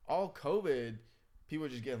 all COVID, people are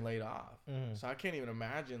just getting laid off. So I can't even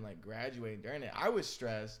imagine like graduating during it. I was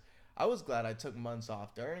stressed. I was glad I took months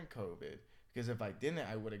off during COVID, because if I didn't,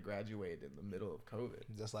 I would have graduated in the middle of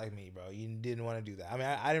COVID. Just like me, bro. You didn't want to do that. I mean,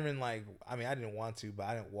 I didn't I didn't want to, but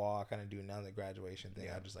I didn't walk. I didn't do none of the graduation thing.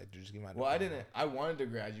 I just give my diploma. Well, I didn't. I wanted to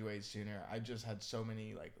graduate sooner. I just had so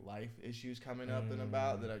many like life issues coming up and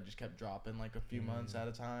about that I just kept dropping like a few months at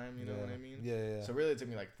a time. You know what I mean? Yeah. So really, it took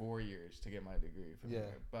me like 4 years to get my degree from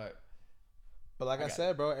there. But like I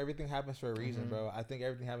said, bro, everything happens for a reason, bro. I think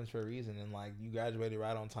everything happens for a reason. And, like, you graduated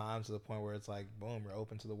right on time to the point where it's like, boom, you're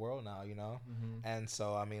open to the world now, you know? And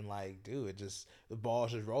so, I mean, like, dude, the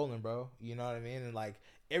ball's just rolling, bro. You know what I mean? And, like,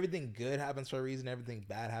 everything good happens for a reason. Everything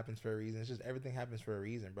bad happens for a reason. It's just everything happens for a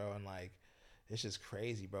reason, bro. And, like, it's just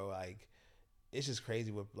crazy, bro. Like, it's just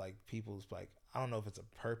crazy with, like, people's, like, I don't know if it's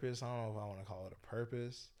a purpose. I don't know if I want to call it a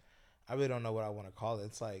purpose. I really don't know what I want to call it.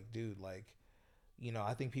 It's like, dude, like, you know,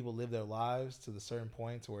 I think people live their lives to the certain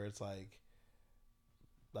points where it's like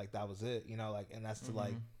that was it, you know, like, and that's to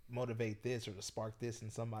like motivate this or to spark this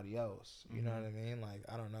in somebody else. You know what I mean? Like,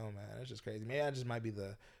 I don't know, man. It's just crazy. Maybe I just might be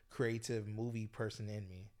the creative movie person in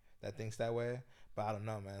me that thinks that way, but I don't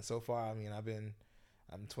know, man. So far, I mean, I'm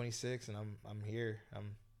 26 and I'm here.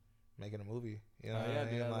 I'm making a movie. You know what I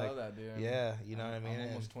mean? Dude, I like, love that, dude. Yeah, you know what I mean? I'm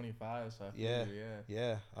almost 25, so I feel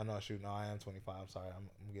yeah. Oh, no, shoot. No, I am 25. I'm sorry. I'm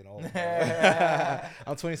getting old.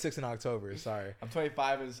 I'm 26 in October. Sorry. I'm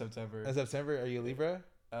 25 in September. In September? Are you a Libra?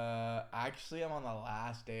 Actually, I'm on the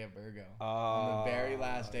last day of Virgo. Oh, on the very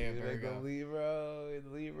last day of Virgo. Like a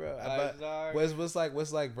Libra. What's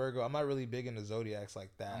like Virgo? I'm not really big into zodiacs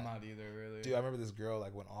like that. I'm not either, really. Dude, I remember this girl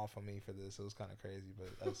like went off on me for this. It was kind of crazy, but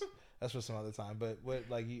that's for some other time. But what,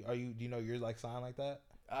 like, do you know your like sign like that?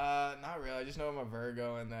 Not really. I just know I'm a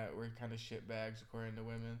Virgo and that we're kind of shitbags according to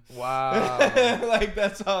women. Wow. Like,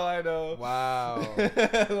 that's all I know. Wow.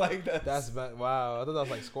 Like, wow. I thought that was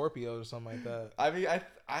like Scorpios or something like that. I mean,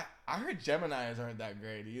 I heard Geminis aren't that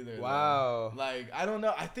great either. Wow. Though. Like, I don't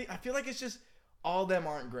know. I feel like it's just all them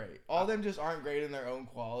aren't great. All them just aren't great in their own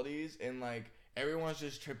qualities, and like everyone's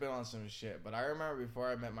just tripping on some shit. But I remember before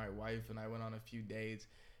I met my wife and I went on a few dates,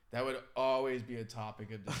 that would always be a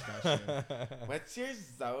topic of discussion. What's your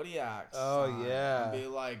zodiac sign? Oh, yeah. And be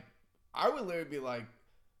like, I would literally be like,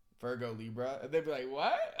 Virgo, Libra. And they'd be like,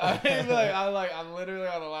 what? I'd be like, I'm literally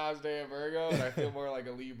on the last day of Virgo, and I feel more like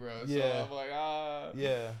a Libra. So yeah. I'm like,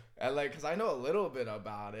 Yeah. And like, because I know a little bit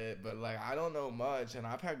about it, but like, I don't know much. And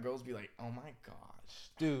I've had girls be like, oh my gosh.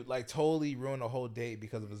 Dude, like, totally ruin a whole date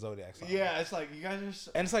because of a zodiac sign. Yeah, it's like, you guys are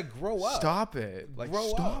and it's like, grow up. Stop it. Like,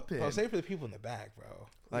 stop it. Bro, say it for the people in the back, bro.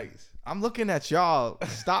 Like, I'm looking at y'all.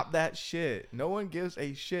 Stop that shit. No one gives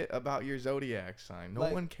a shit about your zodiac sign. No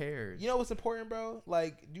one cares. You know what's important, bro?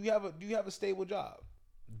 Like, do you have a stable job?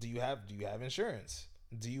 Do you have insurance?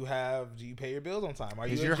 Do you pay your bills on time?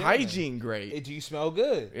 Is your hygiene great? Do you smell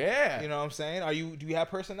good? Yeah. You know what I'm saying? Do you have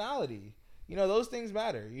personality? You know, those things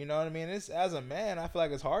matter. You know what I mean? It's, as a man, I feel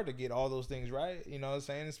like it's hard to get all those things right. You know what I'm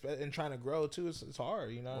saying? And trying to grow, too, it's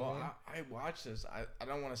hard. You know what I mean? I watched this. I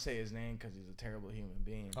don't want to say his name because he's a terrible human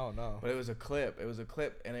being. Oh, no. But it was a clip.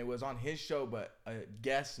 And it was on his show, but a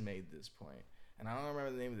guest made this point. And I don't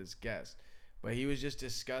remember the name of this guest. But he was just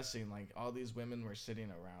discussing, like, all these women were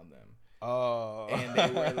sitting around them. Oh. And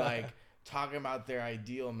they were, like, talking about their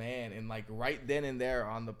ideal man, and like right then and there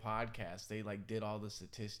on the podcast they like did all the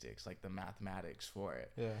statistics, like the mathematics for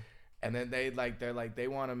it. Yeah. And then they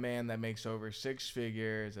want a man that makes over 6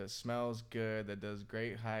 figures, that smells good, that does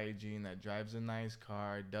great hygiene, that drives a nice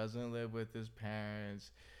car, doesn't live with his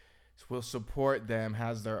parents, will support them,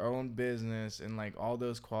 has their own business, and like all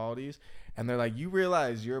those qualities. And they're like, you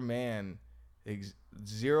realize your man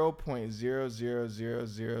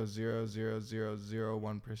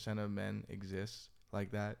 0.000000001% of men exists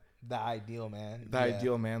like that. The ideal man.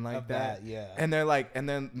 Ideal man like that. Yeah. And they're like,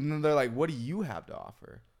 what do you have to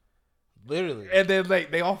offer? Literally. And then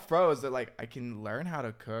like they all froze. They're like, I can learn how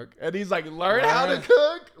to cook. And he's like, learn how to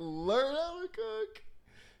cook.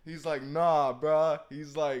 He's like, nah, bro.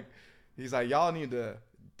 He's like, y'all need to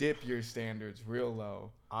dip your standards real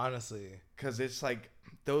low. Honestly. Because it's like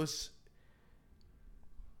those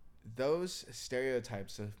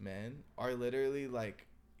stereotypes of men are literally like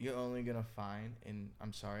you're only gonna find in,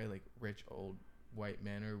 I'm sorry, like rich old white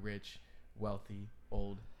men or rich wealthy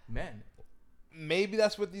old men. Maybe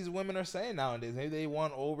that's what these women are saying nowadays. Maybe they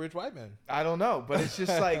want old rich white men. I don't know, but it's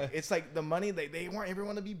just like it's like the money they want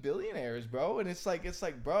everyone to be billionaires, bro. And it's like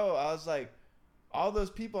bro, I was like, all those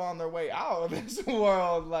people on their way out of this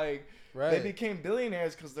world, like they became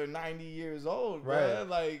billionaires because they're 90 years old, bro. Right.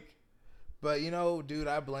 Like, But dude,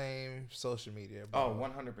 I blame social media, bro. Oh,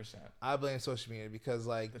 100%. I blame social media because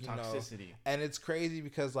like the toxicity. And it's crazy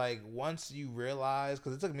because like once you realize,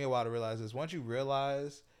 because it took me a while to realize this, once you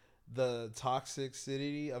realize the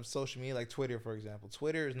toxicity of social media, like Twitter, for example.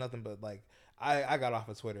 Twitter is nothing but like I got off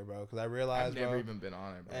of Twitter, bro, because I realized, I've never even been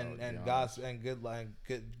on it, bro. And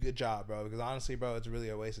good job, bro. Because honestly, bro, it's really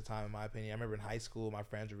a waste of time in my opinion. I remember in high school, my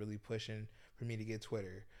friends were really pushing for me to get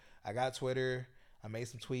Twitter. I got Twitter. I made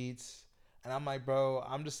some tweets. And I'm like, bro,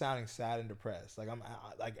 I'm just sounding sad and depressed. Like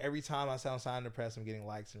like every time I sound sad and depressed, I'm getting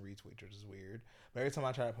likes and retweets, which is weird. But every time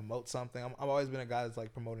I try to promote something, I've always been a guy that's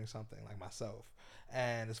like promoting something, like myself,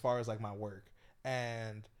 and as far as like my work,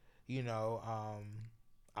 and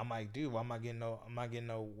I'm like, dude, well, I'm not getting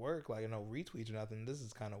no work, like no retweets or nothing. This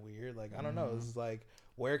is kind of weird. Like I don't know. This is like,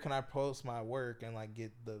 where can I post my work and like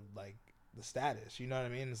get the status? You know what I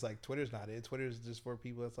mean? It's like Twitter's not it. Twitter's just for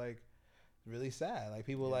people that's like really sad, like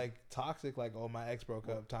people like toxic, like, oh, my ex broke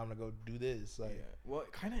up, time to go do this, like well,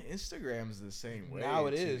 kind of Instagram's the same way now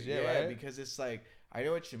it is, right? Because it's like, I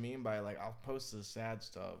know what you mean by like, I'll post the sad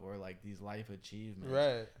stuff or like these life achievements,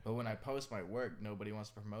 right? But when I post my work, nobody wants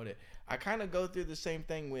to promote it. I kind of go through the same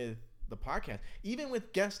thing with the podcast, even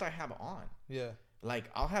with guests I have on. Like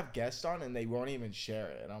I'll have guests on and they won't even share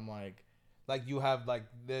it, and I'm like you have like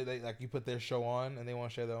they like you put their show on and they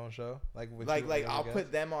won't share their own show, like I'll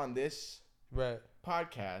put them on this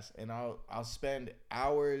podcast and I'll spend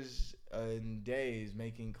hours and days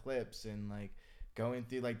making clips and like going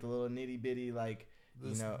through like the little nitty bitty like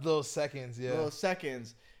little seconds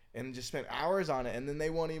and just spend hours on it, and then they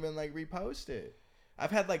won't even like repost it.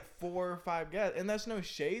 I've had like 4 or 5 guests, and that's no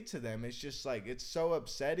shade to them. It's just like, it's so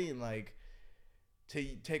upsetting, like to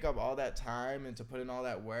take up all that time and to put in all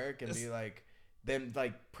that work and be like, them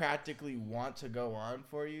like practically want to go on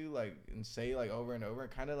for you, like, and say like over and over,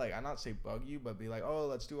 kind of like, I not say bug you, but be like, oh,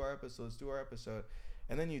 let's do our episode,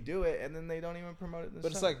 and then you do it, and then they don't even promote it.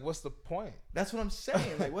 But it's like, what's the point? That's what I'm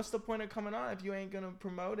saying. Like, what's the point of coming on if you ain't gonna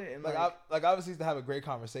promote it? And like obviously to have a great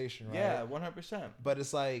conversation, right? Yeah, 100%. But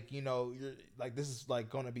it's like, you're like, this is like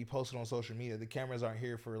going to be posted on social media. The cameras aren't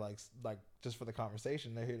here for like just for the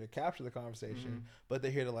conversation. They're here to capture the conversation, but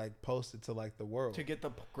they're here to like post it to like the world, to get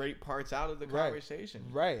the great parts out of the conversation,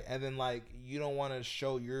 right? And then like, you don't want to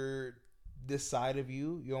show this side of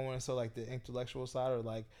you. You don't want to show like the intellectual side or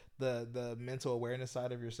like the mental awareness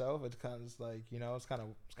side of yourself. It's kind of like, it's kind of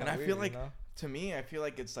and I weird, feel like to me, I feel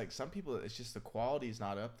like it's like some people, it's just the quality's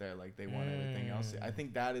not up there, like they want everything else. I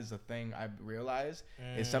think that is the thing I've realized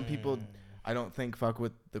is some people, I don't think, fuck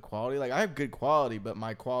with the quality. Like, I have good quality, but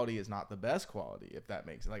my quality is not the best quality, if that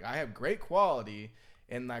makes sense. Like, I have great quality,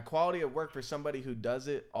 and my quality of work for somebody who does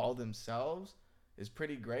it all themselves is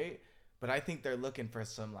pretty great, but I think they're looking for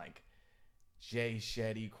some like Jay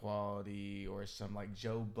Shetty quality or some like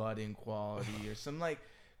Joe Budden quality or some like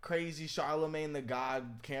crazy Charlemagne the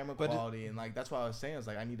God camera quality. And like, that's what I was saying, is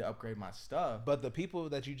like, I need to upgrade my stuff. But the people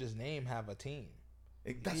that you just named have a team.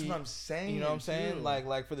 That's what I'm saying. You know what I'm saying?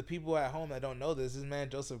 Like for the people at home that don't know this man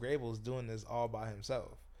Joseph Grable is doing this all by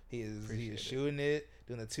himself. He is shooting it,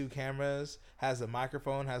 doing the 2 cameras, has a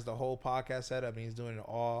microphone, has the whole podcast set up, and he's doing it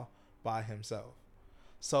all by himself.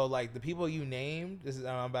 So like, the people you named,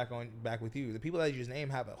 I'm back with you. The people that you just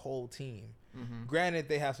named have a whole team. Granted,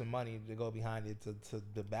 they have some money to go behind it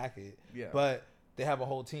to back it. Yeah. But they have a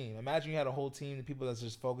whole team. Imagine you had a whole team of people that's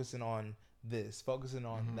just focusing on this, focusing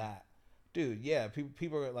on that. Dude, yeah,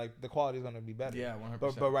 people are like, the quality is going to be better. Yeah,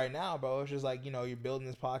 100%. But right now, bro, it's just like, you're building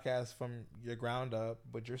this podcast from your ground up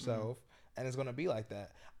with yourself, and it's going to be like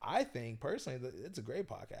that. I think personally that it's a great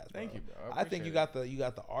podcast, bro. Thank you, bro. I think you got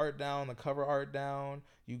the art down, the cover art down,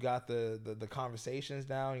 you got the conversations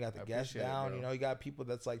down, you got the guests down, you got people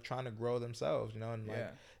that's like trying to grow themselves, and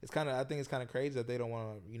like, it's kind of, I think it's kind of crazy that they don't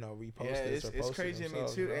want to, repost this or post it. It's crazy to me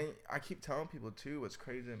too. And I keep telling people too, what's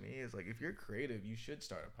crazy to me is like, if you're creative, you should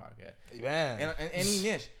start a podcast. Man. And any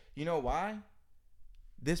niche. You know why?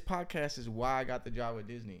 This podcast is why I got the job with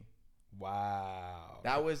Disney. Wow.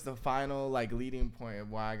 That was the final like leading point of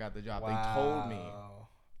why I got the job. Wow.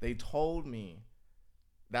 They told me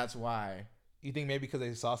that's why. You think maybe because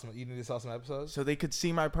they saw some episodes? So they could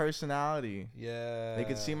see my personality. Yeah. They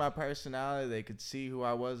could see my personality. They could see who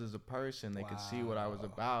I was as a person. They could see what I was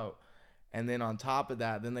about. And then on top of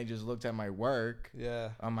that, then they just looked at my work,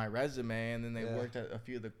 on my resume, and then they looked at a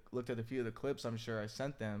few of the clips I'm sure I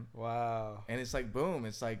sent them. Wow. And it's like, boom.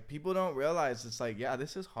 It's like, people don't realize, it's like, yeah,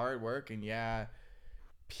 this is hard work, and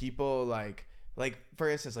people like for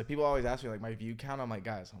instance, like, people always ask me like my view count. I'm like,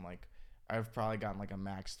 guys, I've probably gotten like a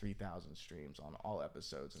max 3,000 streams on all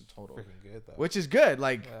episodes in total. Freaking good though. Which is good.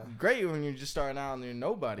 Like great when you're just starting out and you're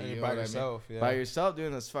nobody. And you you're know by what yourself. I mean? Yeah. By yourself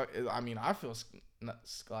doing this. I mean, I feel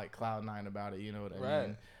like cloud nine about it. You know what I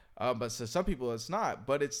mean? But so some people it's not.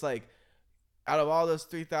 But it's like out of all those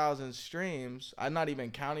 3,000 streams, I'm not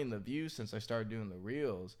even counting the views since I started doing the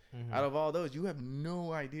reels. Mm-hmm. Out of all those, you have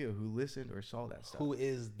no idea who listened or saw that stuff. Who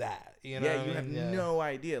is that? You know? Yeah, you have no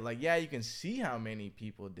idea. Like, yeah, you can see how many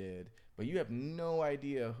people did, but you have no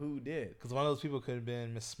idea who did. Because one of those people could have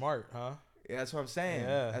been Miss Smart, huh? Yeah, that's what I'm saying.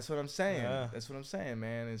 Yeah. That's what I'm saying. Yeah. That's what I'm saying,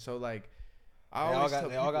 man. And so, like, they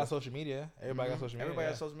all got social media. Everybody got social media. Everybody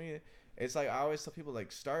got social media. It's like I always tell people,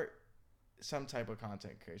 like, start some type of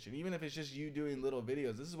content creation, even if it's just you doing little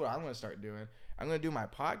videos. This is what I'm going to start doing. I'm going to do my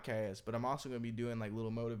podcast, but I'm also going to be doing like little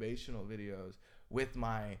motivational videos with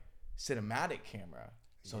my cinematic camera.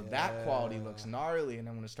 So that quality looks gnarly, and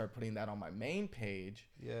I'm going to start putting that on my main page.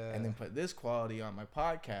 Yeah. And then put this quality on my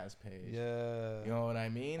podcast page. Yeah. You know what I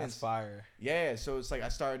mean? That's fire. Yeah. So it's like I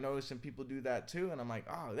started noticing people do that too, and I'm like,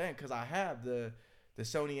 oh, then because I have the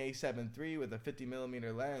Sony A7 III with a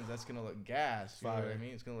 50mm lens, that's gonna look gas. You know what I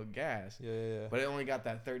mean? It's gonna look gas. Yeah. But it only got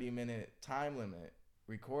that 30-minute time limit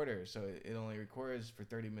recorder, so it only records for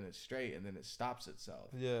 30 minutes straight, and then it stops itself.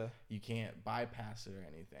 Yeah. You can't bypass it or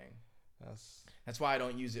anything. That's why I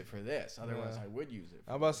don't use it for this. Otherwise, I would use it.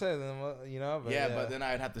 I'm about to say, then, you know. But but then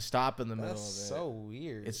I'd have to stop in the middle of it. That's so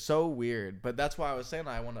weird. It's so weird. But that's why I was saying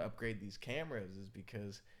I want to upgrade these cameras, is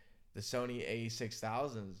because the Sony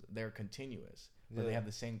A6000s, they're continuous. But they have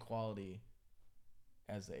the same quality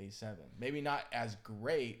as the A7. Maybe not as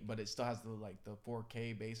great, but it still has the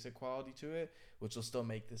 4K basic quality to it, which will still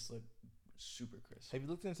make this look super crisp. Have you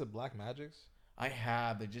looked into Blackmagics? I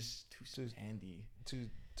have. They're just too spendy. Too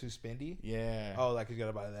spendy? Yeah. Oh, like you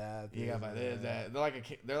gotta buy that. You gotta buy this, that.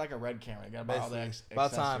 They're like a red camera. You gotta buy all the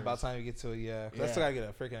accessories. About time you get to it, Cause I still gotta get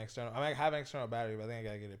a freaking external. I have an external battery, but I think I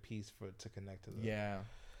gotta get a piece to connect to the. Yeah.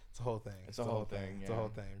 It's a whole thing. It's a whole thing. It's a whole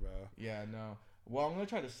thing, bro. Yeah, no. Well, I'm gonna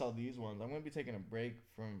try to sell these ones. I'm gonna be taking a break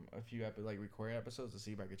from a few recorded episodes to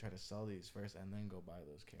see if I could try to sell these first and then go buy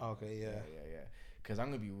those cameras. Okay, yeah. Because I'm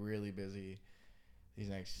gonna be really busy these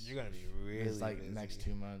next. You're gonna be really busy. Next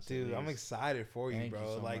 2 months. Dude, I'm excited for you, bro. You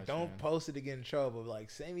so much, don't man. post it to get in trouble.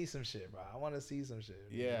 Send me some shit, bro. I want to see some shit.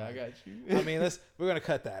 Yeah, I got you. I mean, we're gonna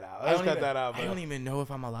cut that out. Let's cut that out. Bro. I don't even know if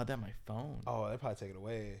I'm allowed to have my phone. Oh, they'll probably take it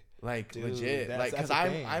away. Dude, legit. Because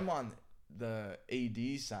I'm on the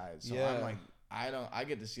AD side, so I'm like. I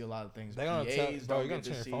get to see a lot of things. They're gonna you're gonna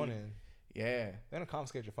turn your phone in. Yeah. They're gonna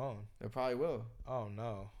confiscate your phone. They probably will. Oh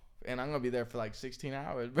no. And I'm gonna be there for 16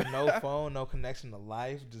 hours. But no phone, no connection to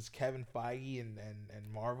life, just Kevin Feige and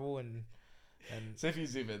Marvel and so if you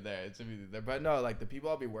zoom in there, But no, the people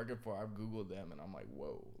I'll be working for, I've Googled them and I'm like,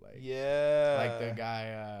 whoa, the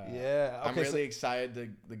guy. I'm really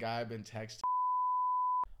excited. The guy I've been texting.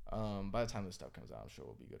 By the time this stuff comes out, I'm sure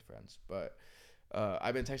we'll be good friends. But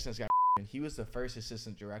I've been texting this guy. And he was the first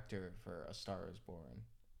assistant director for A Star Is Born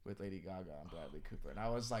with Lady Gaga and Bradley Cooper. And I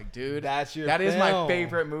was like, dude, that is my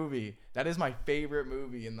favorite movie. That is my favorite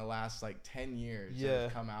movie in the last 10 years that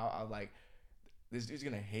have come out. I'm like, this dude's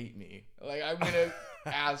going to hate me. I'm going to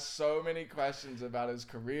ask so many questions about his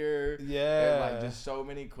career. Yeah. And just so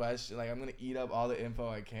many questions. I'm going to eat up all the info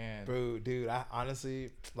I can. Bro, dude, I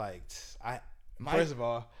honestly, first of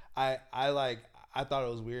all, I thought it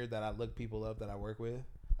was weird that I look people up that I work with.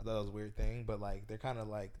 I thought it was a weird thing, but they're kind of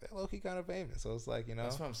they're low-key kind of famous, so it's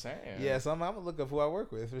That's what I'm saying. Yeah, so I'm gonna look up who I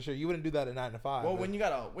work with for sure. You wouldn't do that at 9 to 5. Well, when you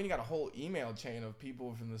got a whole email chain of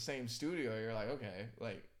people from the same studio, you're like, okay,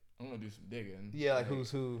 I'm gonna do some digging. Yeah, who's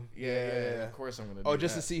who. Yeah. Of course I'm gonna. Do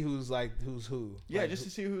just to see who's who. Yeah, just to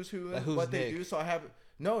see who's who and what they do. So I have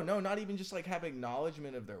not even just have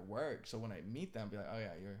acknowledgement of their work. So when I meet them, be like, oh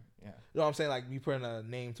yeah, yeah. No, I'm saying you putting a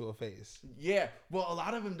name to a face. Yeah, well, a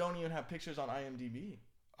lot of them don't even have pictures on IMDb.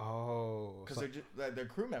 Oh, because they're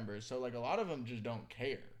crew members, so a lot of them just don't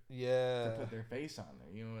care. Yeah, to put their face on there.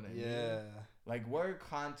 You know what I mean? Yeah. We're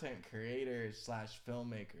content creators /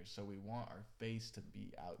 filmmakers, so we want our face to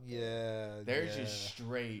be out there. Yeah, they're just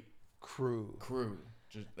straight crew.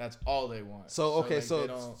 Just that's all they want. So okay, so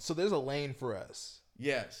there's a lane for us.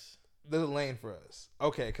 Yes. There's a lane for us.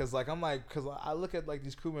 Okay, because because I look at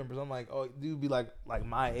these crew members, I'm like, oh, dude be like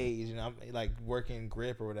my age, and I'm working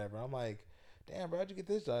grip or whatever. I'm like, damn, bro, how'd you get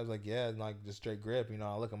this job? I was like, yeah, and just straight grip.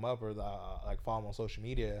 I look them up or follow them on social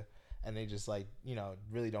media, and they just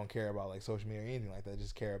really don't care about social media or anything like that. They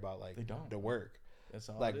just care about the work. That's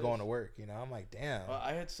all. Going to work. I'm like, damn. Well,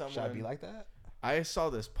 I had someone. Should I be like that? I saw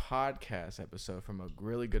this podcast episode from a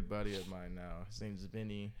really good buddy of mine. Now his name's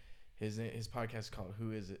Vinny. His podcast is called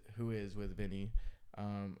Who Is with Vinny.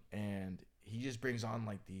 And he just brings on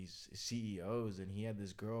like these CEOs, and he had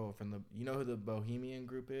this girl from you know who the Bohemian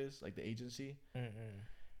Group is, like the agency.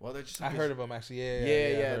 Well, they're just. I heard of them actually.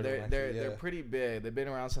 Yeah. They're pretty big. They've been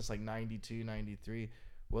around since like 92, 93.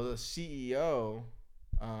 Well, the CEO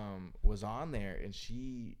was on there, and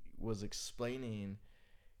she was explaining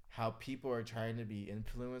how people are trying to be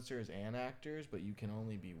influencers and actors, but you can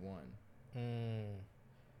only be one.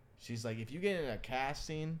 She's like, if you get in a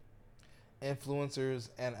casting, influencers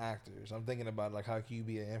and actors. I'm thinking about like how can you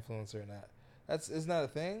be an influencer and that. Isn't that a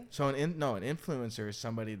thing? So an influencer is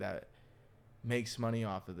somebody that makes money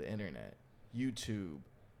off of the internet, YouTube,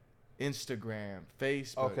 Instagram,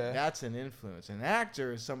 Facebook. Okay. That's an influence. An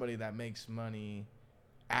actor is somebody that makes money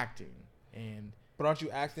acting. But aren't you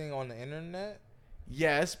acting on the internet?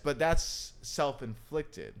 Yes, but that's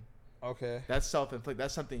self-inflicted. Okay. That's self-inflicted.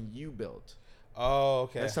 That's something you built. Oh,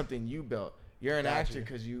 okay. That's something you built. You're an actor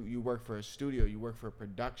because you work for a studio. You work for a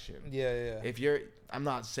production. Yeah. I'm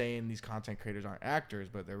not saying these content creators aren't actors,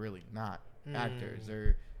 but they're really not actors.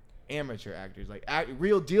 They're amateur actors. Like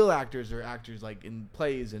real deal actors are actors like in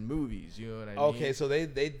plays and movies. You know what I mean? Okay, so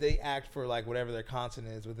they act for like whatever their content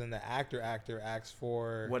is. Within the actor acts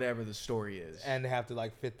for whatever the story is, and they have to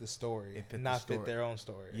like fit the story, fit their own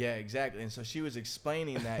story. Yeah, exactly. And so she was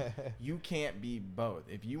explaining that you can't be both.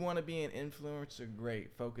 If you want to be an influencer,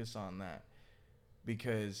 great, focus on that,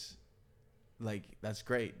 because like that's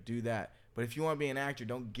great, do that. But if you want to be an actor,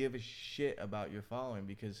 don't give a shit about your following,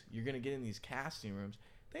 because you're gonna get in these casting rooms.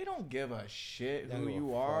 They don't give a shit who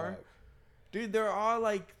you are. Dude, they're all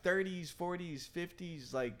like 30s, 40s,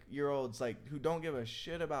 50s, like year olds, like who don't give a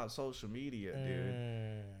shit about social media,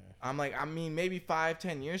 dude. I'm like, I mean, maybe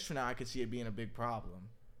 5-10 years from now, I could see it being a big problem,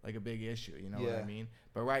 like a big issue. You know what I mean?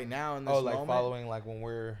 But right now in this moment, following like when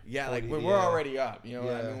we're 40, like when we're already up. You know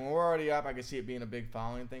what I mean? When we're already up, I could see it being a big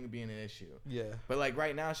following thing, being an issue. Yeah. But like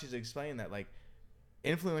right now, she's explaining that like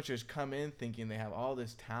influencers come in thinking they have all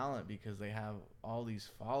this talent because they have all these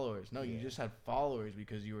followers. No, you just had followers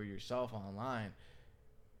because you were yourself online.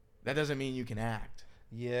 That doesn't mean you can act.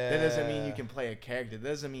 Yeah. That doesn't mean you can play a character. That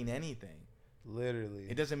doesn't mean anything. Literally.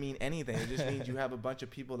 It doesn't mean anything. It just means you have a bunch of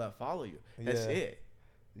people that follow you. That's it.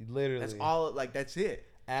 Literally. That's all. Like, that's it.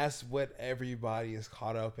 That's what everybody is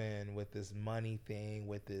caught up in with this money thing,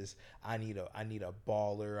 with this I need a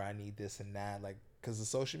baller, I need this and that, like, because of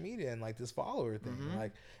social media and like this follower thing,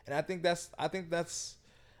 like, and I think that's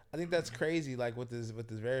crazy, like with this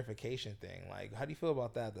verification thing. Like, how do you feel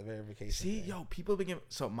about that, the verification thing? Yo, people begin.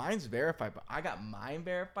 So mine's verified, but I got mine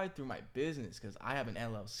verified through my business because I have an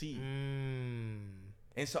LLC.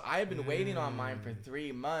 And so I had been waiting on mine for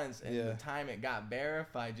 3 months, and the time it got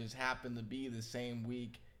verified just happened to be the same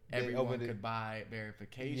week everyone could buy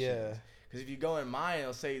verifications. Yeah. Because if you go in mine,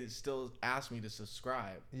 it'll say it still ask me to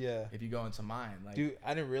subscribe. Yeah. If you go into mine, like, dude,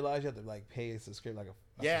 I didn't realize you have to like pay a subscription, like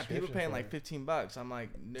a yeah, people paying like $15. I'm like,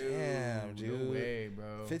 no, damn, dude, no way,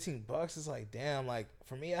 bro. $15 is like, damn. Like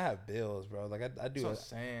for me, I have bills, bro. Like I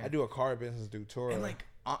do a car business through Turo. And like,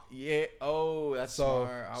 that's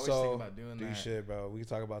smart. I always think about doing that. Do shit, bro. We can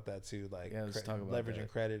talk about that too. Like, let's talk about leveraging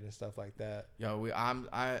credit and stuff like that. Yo, I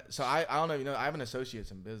don't know. You know, I have an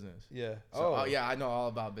associate's in business. Yeah. So, yeah, I know all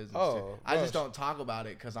about business. Too. I just don't talk about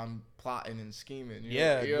it because I'm plotting and scheming. You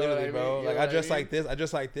know literally, bro. Like I just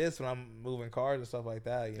like this when I'm moving cars and stuff like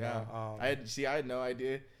that. You know. I had no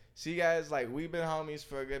idea. See, guys, like, we've been homies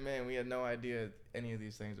for a good minute. We had no idea any of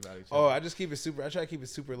these things about each other. I just keep it super. I try to keep it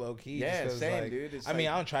super low key. Yeah, same, dude. It's I mean,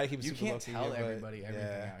 I don't try to keep it super low key. You can't tell everybody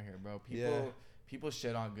everything out here, bro. People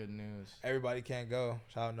shit on good news. Everybody can't go.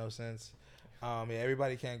 Shout out No Sense.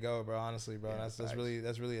 Everybody can't go, bro. Honestly, bro. Yeah, that's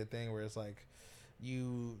really a thing where it's like,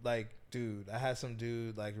 you like, dude. I had some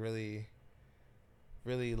dude like really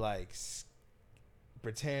like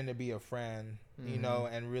pretend to be a friend, you know,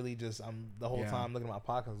 and really just the whole time looking at my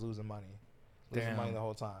pockets, losing money the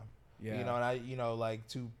whole time. Yeah. You know, and I like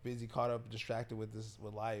too busy, caught up, distracted with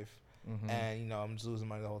life, and I'm just losing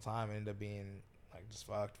money the whole time, and ended up being like just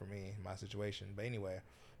fucked for me, my situation. But anyway,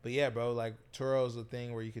 yeah, bro, like Turo's a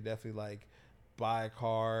thing where you could definitely like buy a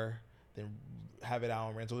car, then have it out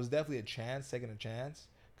on rental. It was definitely taking a chance,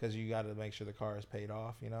 because you got to make sure the car is paid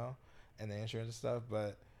off, and the insurance and stuff.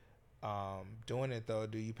 But doing it though,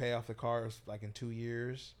 you pay off the cars like in 2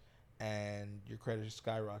 years, and your credit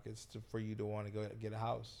skyrockets for you to want to go get a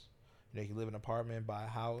house. You can live in an apartment, buy a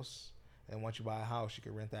house, and once you buy a house, you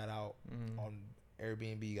can rent that out on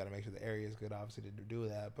Airbnb. You got to make sure the area is good, obviously, to do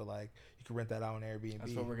that. But like, you can rent that out on Airbnb.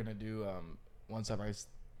 That's what we're gonna do. Once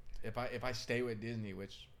if I stay with Disney,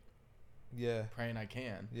 which Yeah. Praying I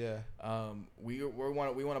can. Yeah. We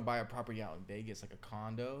want to buy a property out in Vegas, like a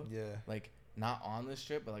condo. Yeah. Like not on the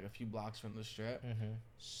strip, but like a few blocks from the strip.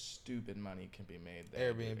 Stupid money can be made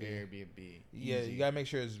there. Airbnb. Yeah, Easy. you gotta make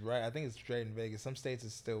sure it's right. I think it's straight in Vegas. Some states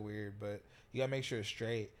it's still weird, but you gotta make sure it's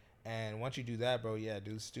straight. And once you do that, bro, yeah,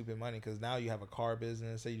 do stupid money, because now you have a car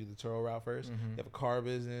business. Say you do the Turo route first. You have a car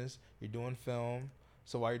business. You're doing film.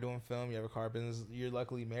 So while you're doing film, you have a car business. You're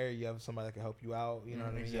luckily married. You have somebody that can help you out. You know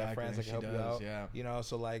what I mean? Exactly. You have friends that can help you out. Yeah. You know,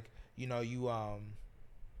 so like, you know, you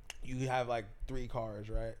have like 3 cars,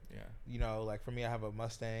 right? Yeah. You know, like for me, I have a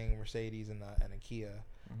Mustang, a Mercedes, and a Kia.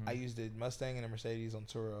 I used the Mustang and the Mercedes on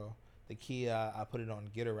Turo. The Kia, I put it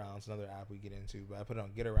on GetAround. It's another app we get into, but I put it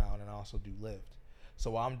on GetAround and I also do Lyft.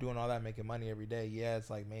 So while I'm doing all that, making money every day, yeah, it's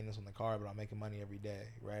like maintenance on the car, but I'm making money every day,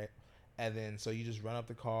 right? And then so you just run up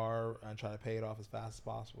the car and try to pay it off as fast as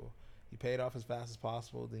possible. You pay it off as fast as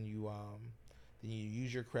possible, then you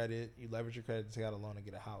use your credit, you leverage your credit to take out a loan and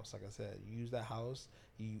get a house. Like I said, you use that house,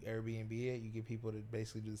 you Airbnb it, you get people to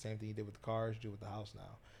basically do the same thing you did with the cars, you do with the house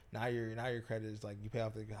now. Now your credit is like, you pay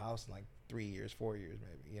off the house in like 3 years, 4 years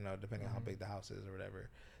maybe, you know, depending on how big the house is or whatever.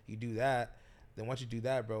 You do that. Then once you do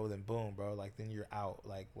that, bro, then boom, bro, like then you're out.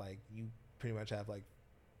 Like you pretty much have like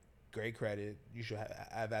great credit. You should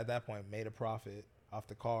have at that point made a profit off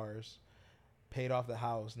the cars, paid off the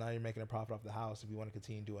house. Now you're making a profit off the house. If you want to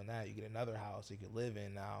continue doing that, you get another house you can live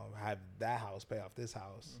in now. Have that house pay off this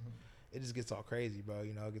house. It just gets all crazy, bro.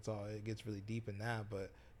 You know, it gets really deep in that.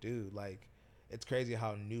 But dude, like, it's crazy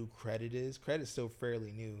how new credit is. Credit's still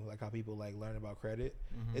fairly new. Like how people like learn about credit.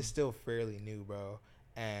 It's still fairly new, bro.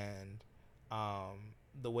 And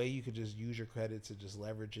the way you could just use your credit to just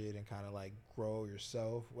leverage it and kind of like grow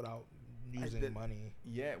yourself without using money.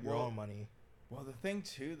 Yeah, your own money. Well, the thing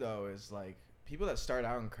too, though, is like people that start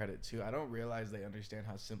out in credit too, I don't realize they understand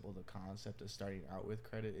how simple the concept of starting out with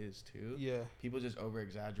credit is too. Yeah. People just over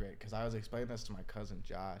exaggerate, because I was explaining this to my cousin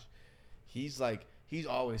Josh. He's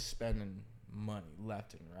always spending money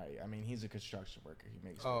left and right. I mean, he's a construction worker. He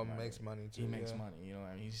makes money too. He makes money. You know what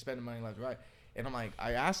I mean? He's spending money left and right. And I'm like,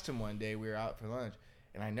 I asked him one day, we were out for lunch,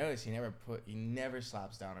 and I noticed he never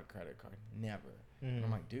slaps down a credit card. Never. And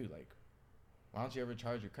I'm like, dude, like, why don't you ever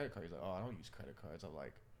charge your credit card? He's like, oh, I don't use credit cards. I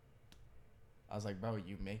was like, bro,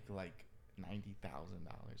 you make like $90,000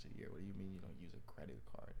 a year. What do you mean you don't use a credit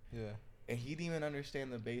card? Yeah. And he didn't even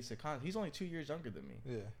understand the basic concept. He's only 2 years younger than me.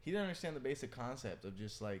 Yeah. He didn't understand the basic concept of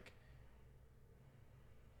just like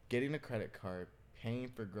getting a credit card, paying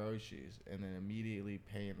for groceries, and then immediately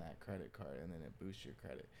paying that credit card, and then it boosts your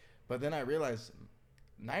credit. But then I realized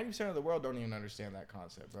 90% of the world don't even understand that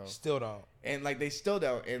concept, bro. Still don't. And like they still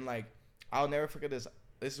don't. And like I'll never forget this.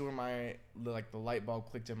 This is where the light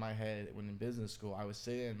bulb clicked in my head when in business school. I was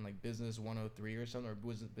sitting in like business 103 or something, or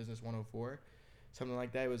was it business 104, something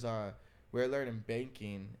like that. It was we were learning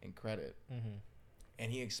banking and credit,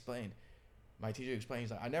 and he explained. My teacher explained.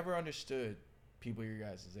 He's like, I never understood people your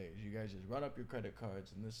guys' age. You guys just run up your credit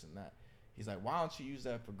cards and this and that. He's like, why don't you use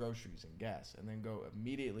that for groceries and gas, and then go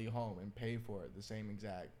immediately home and pay for it the same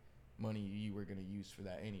exact money you were gonna use for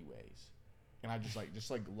that anyways. And I just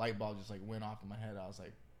like light bulb just like went off in my head. I was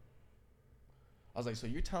like, so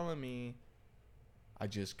you're telling me I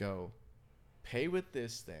just go pay with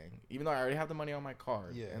this thing, even though I already have the money on my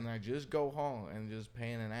card, and then I just go home and just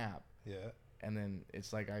pay in an app, and then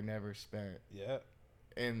it's like I never spent,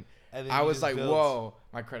 and I was like, whoa,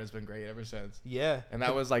 my credit's been great ever since. Yeah. And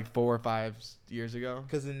that was like 4 or 5 years ago.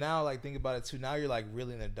 Because then now, like, think about it too. Now you're like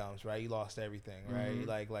really in the dumps, right? You lost everything,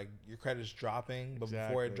 right? Like your credit's dropping, but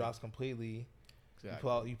before it drops completely,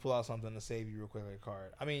 you pull out something to save you real quick, like a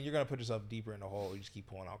card. I mean, you're gonna put yourself deeper in the hole. You just keep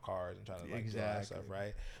pulling out cards and trying to like do all that stuff,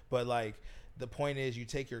 right? But like the point is, you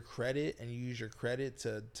take your credit and you use your credit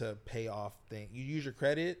to pay off things. You use your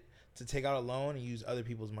credit to take out a loan and use other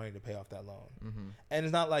people's money to pay off that loan. And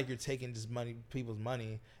it's not like you're taking just people's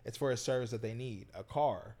money. It's for a service that they need. A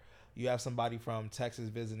car. You have somebody from Texas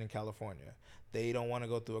visiting California. They don't want to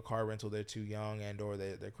go through a car rental. They're too young and or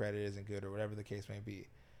their credit isn't good or whatever the case may be.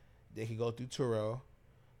 They can go through Turo.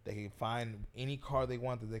 They can find any car they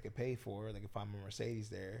want that they could pay for. They can find my Mercedes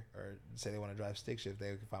there, or say they want to drive stick shift. They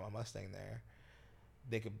can find my Mustang there.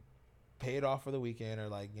 They could pay it off for the weekend, or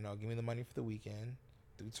like, you know, give me the money for the weekend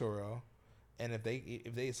through Turo. And if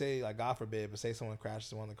they say, like, God forbid, but say someone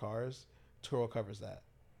crashes one of the cars, Turo covers that.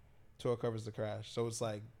 Turo covers the crash. So it's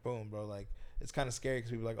like, boom, bro. Like, it's kind of scary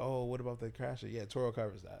because people are like, oh, what about the crash? Yeah, Turo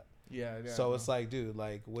covers that. Yeah. So it's like, dude,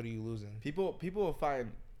 like, what are you losing? People will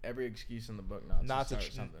find every excuse in the book not to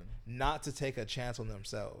start something. Not to take a chance on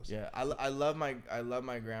themselves. Yeah, I love my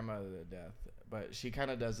grandmother to death, but she kind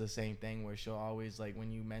of does the same thing where she'll always, like, when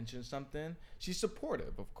you mention something, she's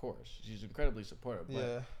supportive, of course. She's incredibly supportive.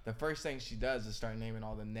 But the first thing she does is start naming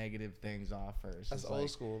all the negative things off first. That's old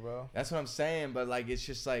school, bro. That's what I'm saying. But, like, it's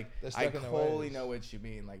just, like, I totally know what you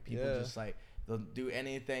mean. Like, people just, like, they'll do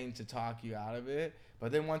anything to talk you out of it.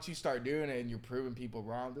 But then once you start doing it and you're proving people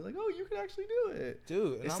wrong, they're like, "Oh, you can actually do it,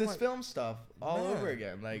 dude." It's this like, film stuff all over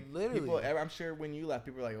again. Like, literally, people. I'm sure when you left,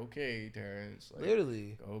 people were like, "Okay, Terrence, like,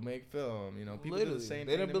 literally, go make film." You know, people do the same.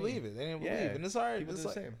 They didn't believe it. They didn't believe it, and it's alright. People it's do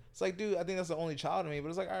like, the same. It's like, dude, I think that's the only child in me. But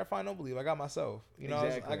it's like, all right, fine, don't believe. I got myself. You know,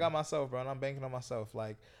 I got myself, bro, and I'm banking on myself.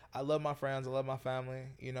 Like, I love my friends, I love my family.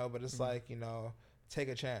 You know, but it's like, you know, take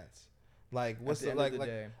a chance. Like, what's the like?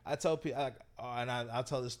 I tell people, and I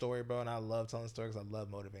tell this story, bro, and I love telling stories. I love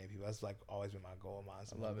motivating people. That's like always been my goal of mine.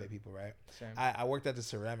 To motivate people, right? I worked at the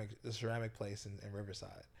ceramic place in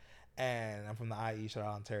Riverside, and I'm from the IE, shout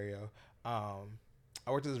out Ontario. I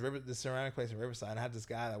worked at this ceramic place in Riverside, and I had this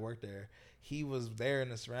guy that worked there. He was there in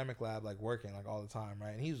the ceramic lab, like working like all the time,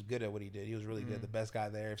 right? And he was good at what he did. He was really good, the best guy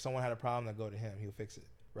there. If someone had a problem, they'd go to him. He would fix it,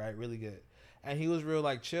 right? Really good, and he was real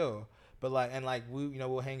like chill. But like, and like we, you know,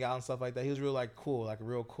 we'll hang out and stuff like that. He was real like cool, like a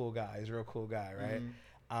real cool guy. He's a real cool guy, right?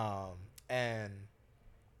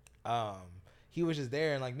 He was just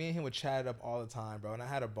there, and like me and him would chat it up all the time, bro. And I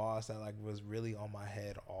had a boss that like was really on my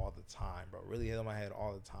head all the time, bro. Really on my head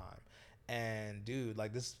all the time. And dude,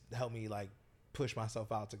 like this helped me like push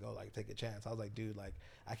myself out to go like take a chance. I was like, dude, like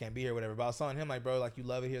I can't be here, whatever. But I was telling him like, bro, like you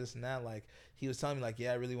love it here, this and that. Like he was telling me like,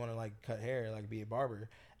 yeah, I really want to like cut hair, like be a barber.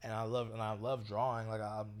 And I love drawing. Like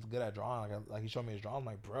I'm good at drawing. Like he showed me his drawing. I'm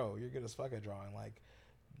like, bro, you're good as fuck at drawing. Like,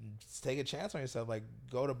 take a chance on yourself. Like,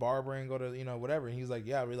 go to barbering, go to, you know, whatever. And he's like,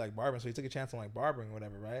 yeah, I really like barbering. So he took a chance on like barbering or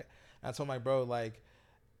whatever, right? And I told him like, bro, like,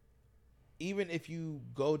 even if you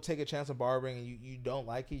go take a chance on barbering and you don't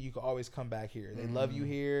like it, you can always come back here. They love you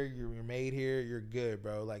here. You're made here. You're good,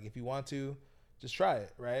 bro. Like if you want to, just try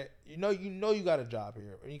it, right? You know you got a job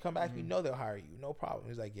here. When you come back, you know they'll hire you, no problem.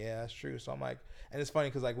 He's like, yeah, that's true. So I'm like, and it's funny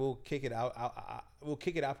because like we'll kick it out. We'll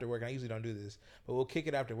kick it after work. And I usually don't do this, but we'll kick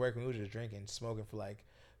it after work when we were just drinking, smoking for like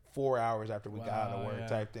 4 hours after we got out of work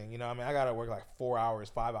type thing. You know, I mean, I got to work like 4 hours,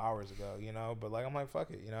 5 hours ago. You know, but like I'm like, fuck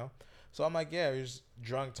it, you know. So I'm like, yeah, we're just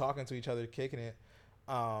drunk, talking to each other, kicking it.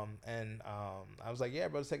 I was like, yeah,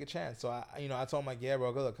 bro, let's take a chance. So I told him like, yeah,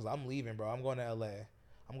 bro, good luck, because I'm leaving, bro. I'm going to LA.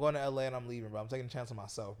 And I'm leaving, bro. I'm taking a chance on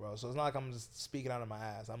myself, bro. So it's not like I'm just speaking out of my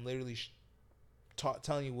ass. I'm literally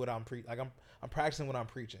telling you what I'm I'm practicing what I'm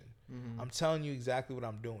preaching. I'm telling you exactly what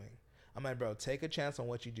I'm doing. I'm like, bro, take a chance on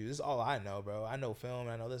what you do. This is all I know, bro. I know film.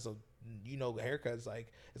 I know this. So, you know, haircuts, like,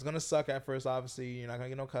 it's going to suck at first, obviously. You're not going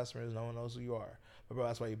to get no customers. No one knows who you are. But, bro,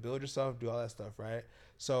 that's why you build yourself, do all that stuff, right?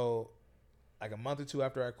 So, like, a month or two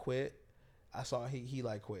after I quit, I saw he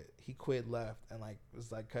like, quit. He quit, left, and, like,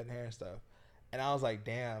 was, like, cutting hair and stuff. And I was like,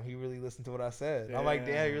 damn, he really listened to what I said. Yeah. I'm like,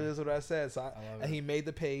 damn, he really listened to what I said. So and he made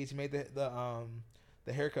the page. He made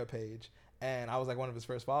the haircut page. And I was like one of his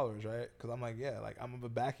first followers, right? Because I'm like, yeah, like I'm gonna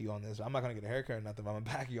back you on this. I'm not gonna get a haircut or nothing, but I'm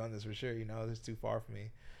gonna back you on this for sure. You know, it's too far for me.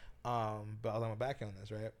 But I was like, I'm gonna back you on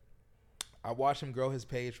this, right? I watched him grow his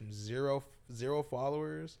page from zero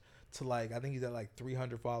followers to like, I think he's at like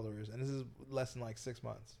 300 followers, and this is less than like 6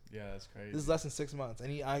 months. Yeah, that's crazy. This is less than 6 months,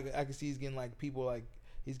 and I can see he's getting like people, like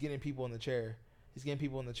he's getting people in the chair. He's getting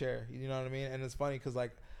people in the chair. You know what I mean? And it's funny because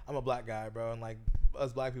like I'm a black guy, bro, and like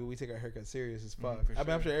us black people, we take our haircut serious as fuck. I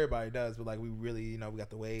mean, I'm sure everybody does, but like we really, you know, we got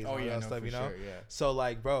the waves and all that stuff, you know? Sure, yeah. So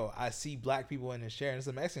like, bro, I see black people in his chair, and it's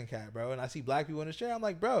a Mexican cat, bro, and I see black people in his chair. I'm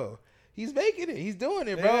like, bro, he's making it. He's doing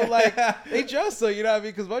it, bro. Like they just so, you know what I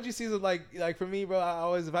mean? Because what you see is like for me, bro, I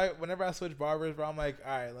always whenever I switch barbers, bro, I'm like,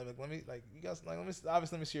 all right, let me like you guys like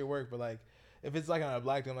let me see your work, but like if it's like on a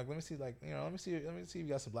black dude, I'm like, let me see like, you know, let me see if you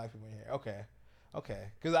got some black people in here. Okay,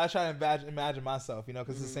 because I try to imagine myself, you know,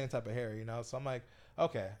 because it's the same type of hair, you know. So I'm like,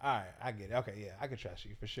 okay, all right, I get it. Okay, yeah, I can trust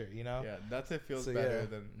you for sure, you know. Yeah, nothing feels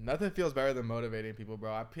better than motivating people,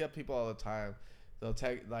 bro. I pick up people all the time. They'll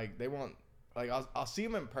take like they won't like I'll see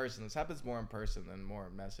them in person. This happens more in person than more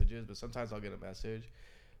messages, but sometimes I'll get a message.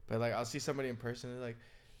 But like I'll see somebody in person, and they're like,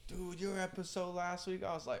 dude, your episode last week.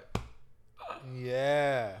 I was like,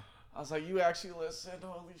 yeah. I was like, you actually listened?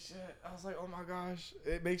 Holy shit. I was like, oh my gosh.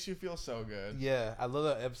 It makes you feel so good. Yeah, I love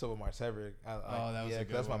that episode with Mark Teverick. That was a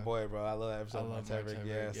good that's one. my boy, bro. I love that episode with Mark Teverick.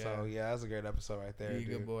 Yeah, so yeah, that's a great episode right there. He's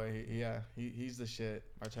a good boy. He's the shit.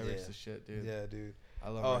 Mark Teverick's the shit, dude. Yeah, dude. I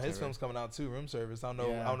love Mark his Teverick. film's coming out too, Room Service. I don't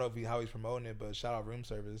know how he's promoting it, but shout out Room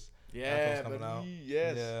Service. Yeah, coming out.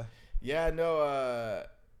 Yes. Yeah, no,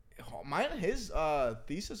 His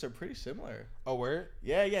thesis are pretty similar. Oh, word?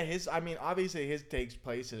 Yeah. I mean, obviously his takes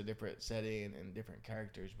place in a different setting and different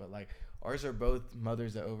characters, but like ours are both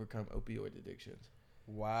mothers that overcome opioid addictions.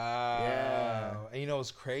 Wow. Yeah. And you know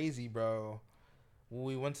what's crazy, bro? When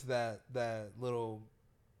we went to that little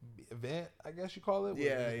event, I guess you call it.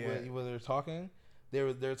 Where they're talking,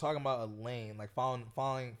 they're talking about a lane, like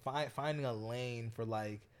finding a lane for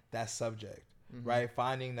like that subject, right?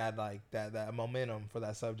 Finding that like that momentum for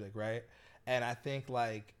that subject, right? And I think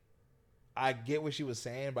like I get what she was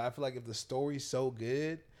saying, but I feel like if the story's so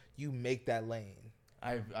good, you make that lane.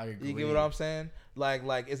 I agree. You get what I'm saying? Like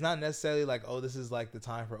it's not necessarily like, oh, this is like the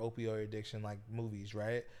time for opioid addiction, like movies,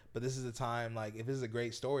 right? But this is the time, like if this is a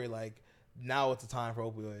great story, like now it's the time for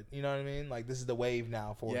opioid. You know what I mean? Like this is the wave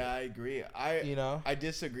now for it. Yeah, I agree. I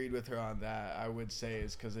disagreed with her on that. I would say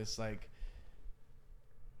is because it's like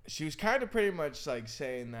she was kind of pretty much like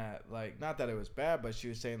saying that, like, not that it was bad, but she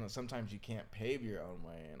was saying that sometimes you can't pave your own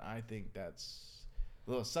way, and I think that's a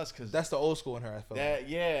little sus because that's the old school in her. I feel like.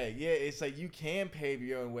 Yeah. It's like you can pave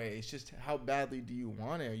your own way. It's just how badly do you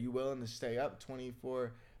want it? Are you willing to stay up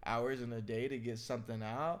 24 hours in a day to get something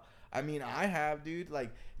out? I mean, I have, dude. Like,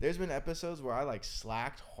 there's been episodes where I like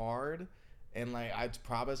slacked hard, and like I'd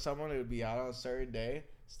promise someone it would be out on a certain day.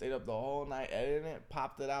 Stayed up the whole night editing it,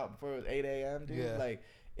 popped it out before it was 8 a.m., dude. Yeah. Like,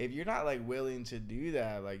 if you're not like willing to do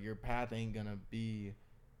that, like your path ain't gonna be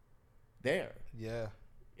there. Yeah.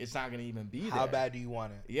 It's not gonna even be there. How bad do you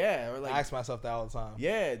want it? Yeah, or like I ask myself that all the time.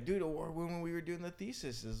 Yeah, dude. Or when we were doing the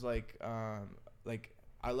thesis, is like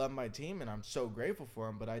I love my team and I'm so grateful for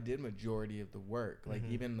them, but I did majority of the work, like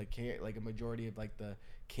even like a majority of like the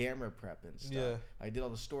camera prep and stuff. Yeah. I did all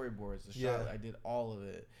the storyboards, the shot. I did all of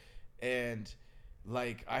it, and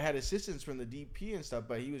like I had assistance from the DP and stuff,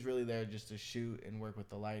 but he was really there just to shoot and work with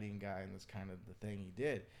the lighting guy, and that's kind of the thing he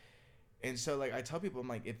did. And so like I tell people, I'm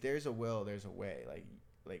like, if there's a will, there's a way. Like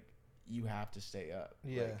you have to stay up.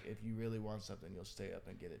 Yeah. Like, if you really want something, you'll stay up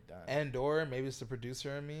and get it done. And/or maybe it's the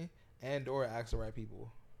producer in me, and/or ask the right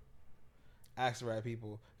people. Ask the right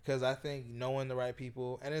people, because I think knowing the right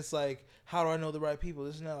people, and it's like, how do I know the right people?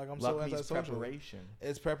 This is not like I'm so antisocial. Preparation.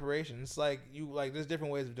 It's preparation. It's like there's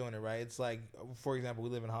different ways of doing it, right? It's like, for example, we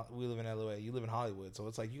live in LA. You live in Hollywood, so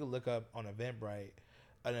it's like you can look up on Eventbrite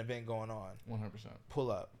an event going on. 100%.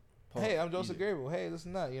 Pull up. Hey, I'm Joseph Gabriel. Hey, this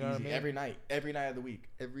and that. You know what I mean? Every night of the week.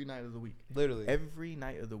 Literally. Every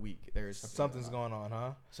night of the week, there is something's going on,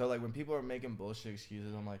 huh? So like when people are making bullshit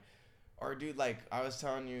excuses, I'm like, or dude, like I was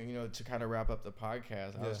telling you, you know, to kind of wrap up the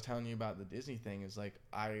podcast, I was telling you about the Disney thing. Is like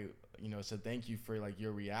I, you know, said thank you for like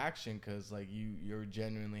your reaction, because like you're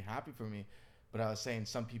genuinely happy for me, but I was saying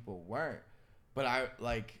some people weren't, but I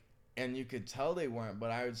like, and you could tell they weren't,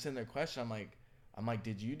 but I would send their question. I'm like,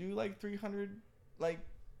 did you do like 300 like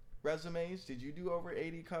resumes? Did you do over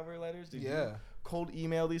 80 cover letters? Did you cold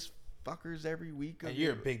email these fuckers every week? And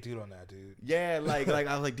you're a big dude on that, dude. Yeah, like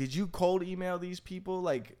I was like, did you cold email these people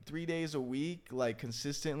like 3 days a week, like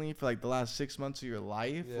consistently for like the last 6 months of your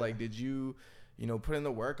life? Yeah. Like, did you know, put in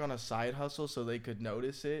the work on a side hustle so they could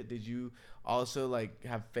notice it? Did you also like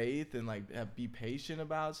have faith and like be patient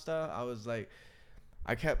about stuff? I was like,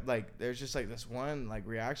 I kept like, there's just like this one like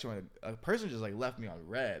reaction when a person just like left me on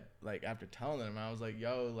red, like after telling them. And I was like,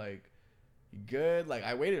 yo, like, you good? Like,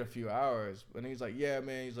 I waited a few hours, and he's like, yeah,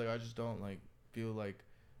 man. He's like, I just don't like feel like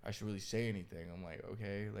I should really say anything. I'm like,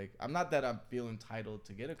 okay, like I'm not that I feel entitled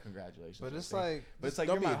to get a congratulations, but it's like,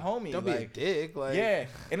 you're my homie. Don't like, be a dick, like, yeah.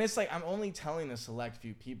 And it's like I'm only telling a select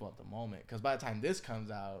few people at the moment, because by the time this comes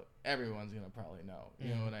out, everyone's gonna probably know.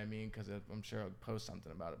 You know what I mean? Because I'm sure I'll post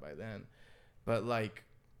something about it by then. But like,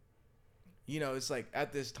 you know, it's like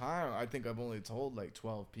at this time, I think I've only told like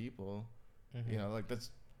 12 people. You know, like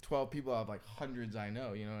that's 12 people out of like hundreds I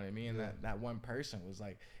know. You know what I mean? Yeah. That one person was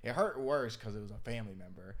like, it hurt worse because it was a family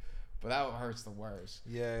member, but that hurts the worst.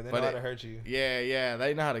 Yeah, they know how to hurt you. Yeah,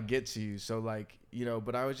 they know how to get to you. So like, you know,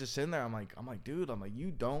 but I was just sitting there. I'm like, dude,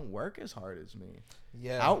 you don't work as hard as me.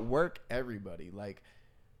 Yeah, outwork everybody. Like,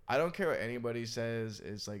 I don't care what anybody says.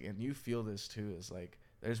 It's like, and you feel this too. It's like,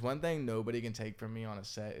 there's one thing nobody can take from me on a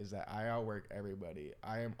set is that I outwork everybody.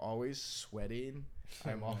 I am always sweating.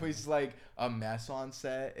 I'm always like a mess on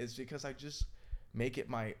set. It's because I just make it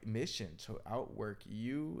my mission to outwork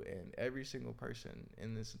you and every single person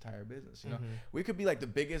in this entire business. You know, we could be like the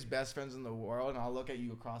biggest best friends in the world, and I'll look at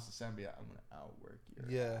you across the set and be like, I'm gonna outwork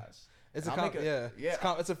your ass. It's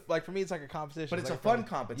a like for me, it's like a competition, but it's like a fun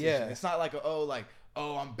competition. Yeah, it's not like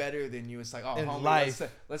I'm better than you. It's like, oh, in homie, life,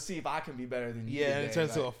 let's see if I can be better than you. Yeah, and it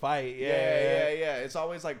turns to a fight. Yeah. It's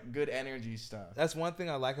always like good energy stuff. That's one thing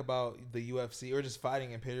I like about the UFC or just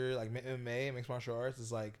fighting in period, like MMA, mixed martial arts,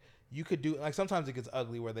 is like you could do like sometimes it gets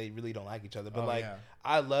ugly where they really don't like each other, but yeah.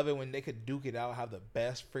 I love it when they could duke it out, have the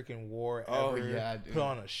best freaking war ever, dude. put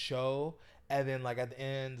on a show, and then like at the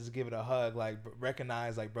end just give it a hug, like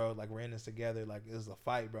recognize like bro, like we're in this together, like this is a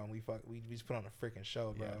fight, bro, and we just put on a freaking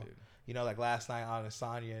show, bro. Yeah, dude. You know, like last night on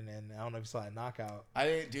Sonya, and I don't know if you saw that knockout. I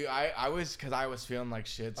didn't do. I was because I was feeling like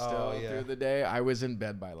shit still through the day. I was in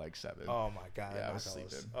bed by like 7. Oh my god, yeah, I was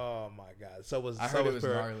sleeping. Oh my god, I heard it was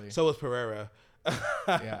gnarly. So was Pereira.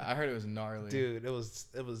 Yeah, I heard it was gnarly, dude. It was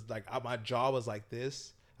like my jaw was like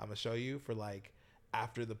this. I'm gonna show you for like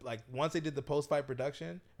after the like once they did the post fight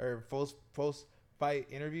production or post fight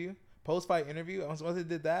interview. Once they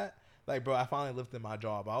did that, like bro, I finally lifted my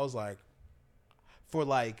jaw. But I was like, for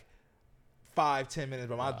like 5-10 minutes,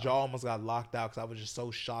 but my jaw almost got locked out because I was just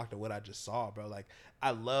so shocked at what I just saw, bro. Like, I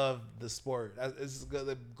love the sport. It's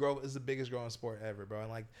the biggest growing sport ever, bro. And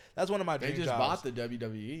like, that's one of my dream jobs. They just bought the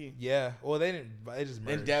WWE. Yeah. Well, they didn't. They just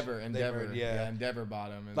merged. Endeavor. Yeah, Endeavor bought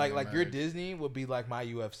them. Like your Disney would be like my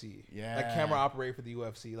UFC. Yeah. Like camera operator for the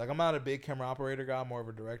UFC. Like I'm not a big camera operator guy. I'm more of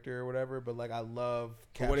a director or whatever. But like I love.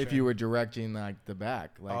 But what if you were directing like the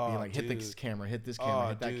back, like being like hit this camera, hit this camera,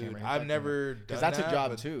 hit that camera. I've never done that. Because that's a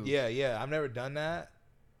job too. Yeah. I've never done that.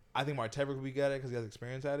 I think Martevic would be good at it because he has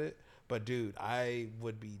experience at it. But dude, I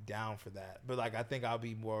would be down for that. But like, I think I'll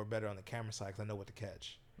be better on the camera side because I know what to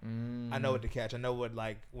catch. I know what to catch. I know what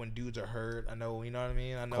like when dudes are hurt. I know, you know what I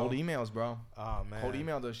mean. I know cold emails, bro. Oh man, cold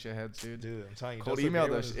email those shitheads, dude. Dude, I'm telling you, cold email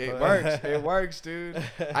those. It works. It works, dude.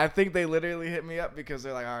 I think they literally hit me up because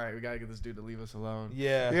they're like, all right, we gotta get this dude to leave us alone.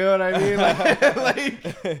 Yeah, you know what I mean.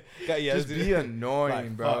 Like yeah, just be annoying,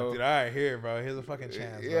 like, bro. Fuck, dude. All right, here, bro. Here's a fucking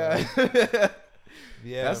chance. Yeah. Bro.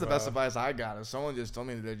 Yeah, that's the best advice I got. If someone just told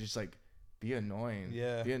me that they're just like, be annoying.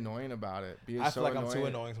 Yeah. Be annoying about it. I feel like I'm too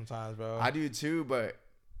annoying sometimes, bro. I do too, but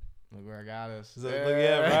look where I got us. Yeah,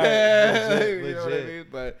 right. Legit. You know what I mean?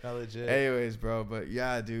 But legit. Anyways, bro. But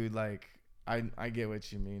yeah, dude. Like, I get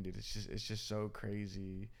what you mean, dude. It's just so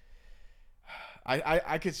crazy.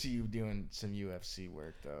 I could see you doing some UFC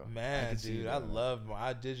work though. Man, dude,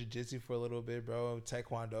 I did jiu-jitsu for a little bit, bro.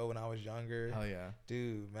 Taekwondo when I was younger. Hell yeah.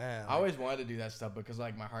 Dude, man. I always wanted to do that stuff because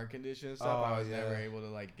like my heart condition and stuff, I was never able to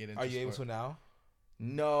like get into. Are you able to now?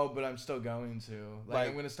 No, but I'm still going to. Like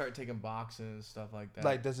I'm gonna start taking boxing and stuff like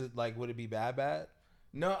that. Like would it be bad?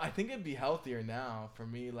 No, I think it'd be healthier now for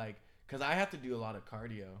me, like because I have to do a lot of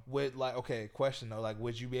cardio. Question though, like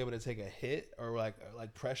would you be able to take a hit or like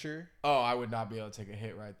pressure? Oh, I would not be able to take a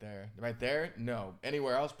hit right there. Right there? No.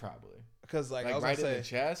 Anywhere else probably. Because like I was right gonna say, in the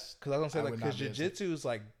chest. Because I was gonna say because jiu-jitsu is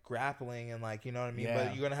like grappling and like you know what I mean. Yeah.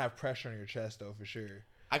 But you're gonna have pressure on your chest though for sure.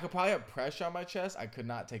 I could probably have pressure on my chest. I could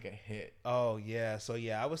not take a hit. Oh yeah, so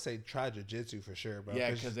yeah, I would say try jiu-jitsu for sure, bro. Yeah,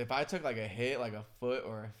 because if I took like a hit, like a foot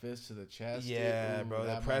or a fist to the chest, yeah, bro,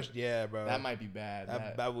 that pressure, bro, that might be bad.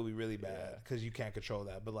 That would be really bad because you can't control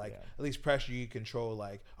that. But like at least pressure you control,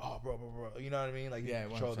 like bro, you know what I mean? Like you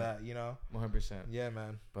control 100%. That, you know, 100%. Yeah,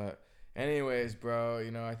 man. But anyways, bro,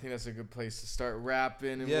 you know, I think that's a good place to start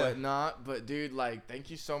rapping and whatnot. But dude, like, thank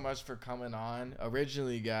you so much for coming on.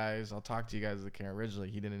 Originally, guys, I'll talk to you guys as the camera. Originally,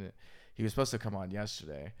 he was supposed to come on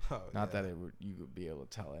yesterday. Not that you would be able to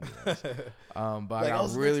tell anyways. But I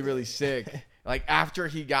got really sick. Like after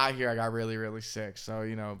he got here, I got really sick. So,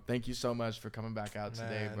 you know, thank you so much for coming back out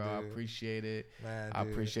today, bro. Dude. I appreciate it. I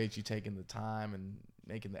appreciate you taking the time and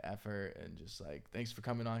making the effort and just like thanks for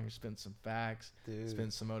coming on here, spend some facts,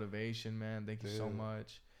 spend some motivation, man. Thank you so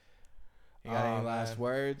much. You got any last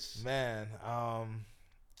words? Man,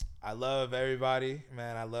 I love everybody,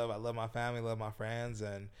 man. I love my family, love my friends,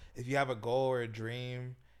 and if you have a goal or a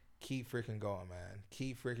dream, keep freaking going, man.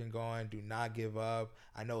 Keep freaking going. Do not give up.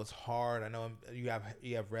 I know it's hard. I know you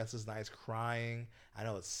have restless nights crying. I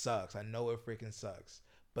know it sucks. I know it freaking sucks.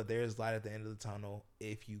 But there's light at the end of the tunnel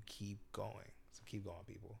if you keep going. So keep going,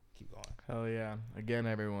 people. Keep going. Hell yeah. Again,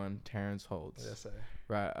 everyone, Terrence Holtz. Yes, sir.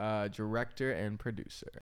 Right, director and producer.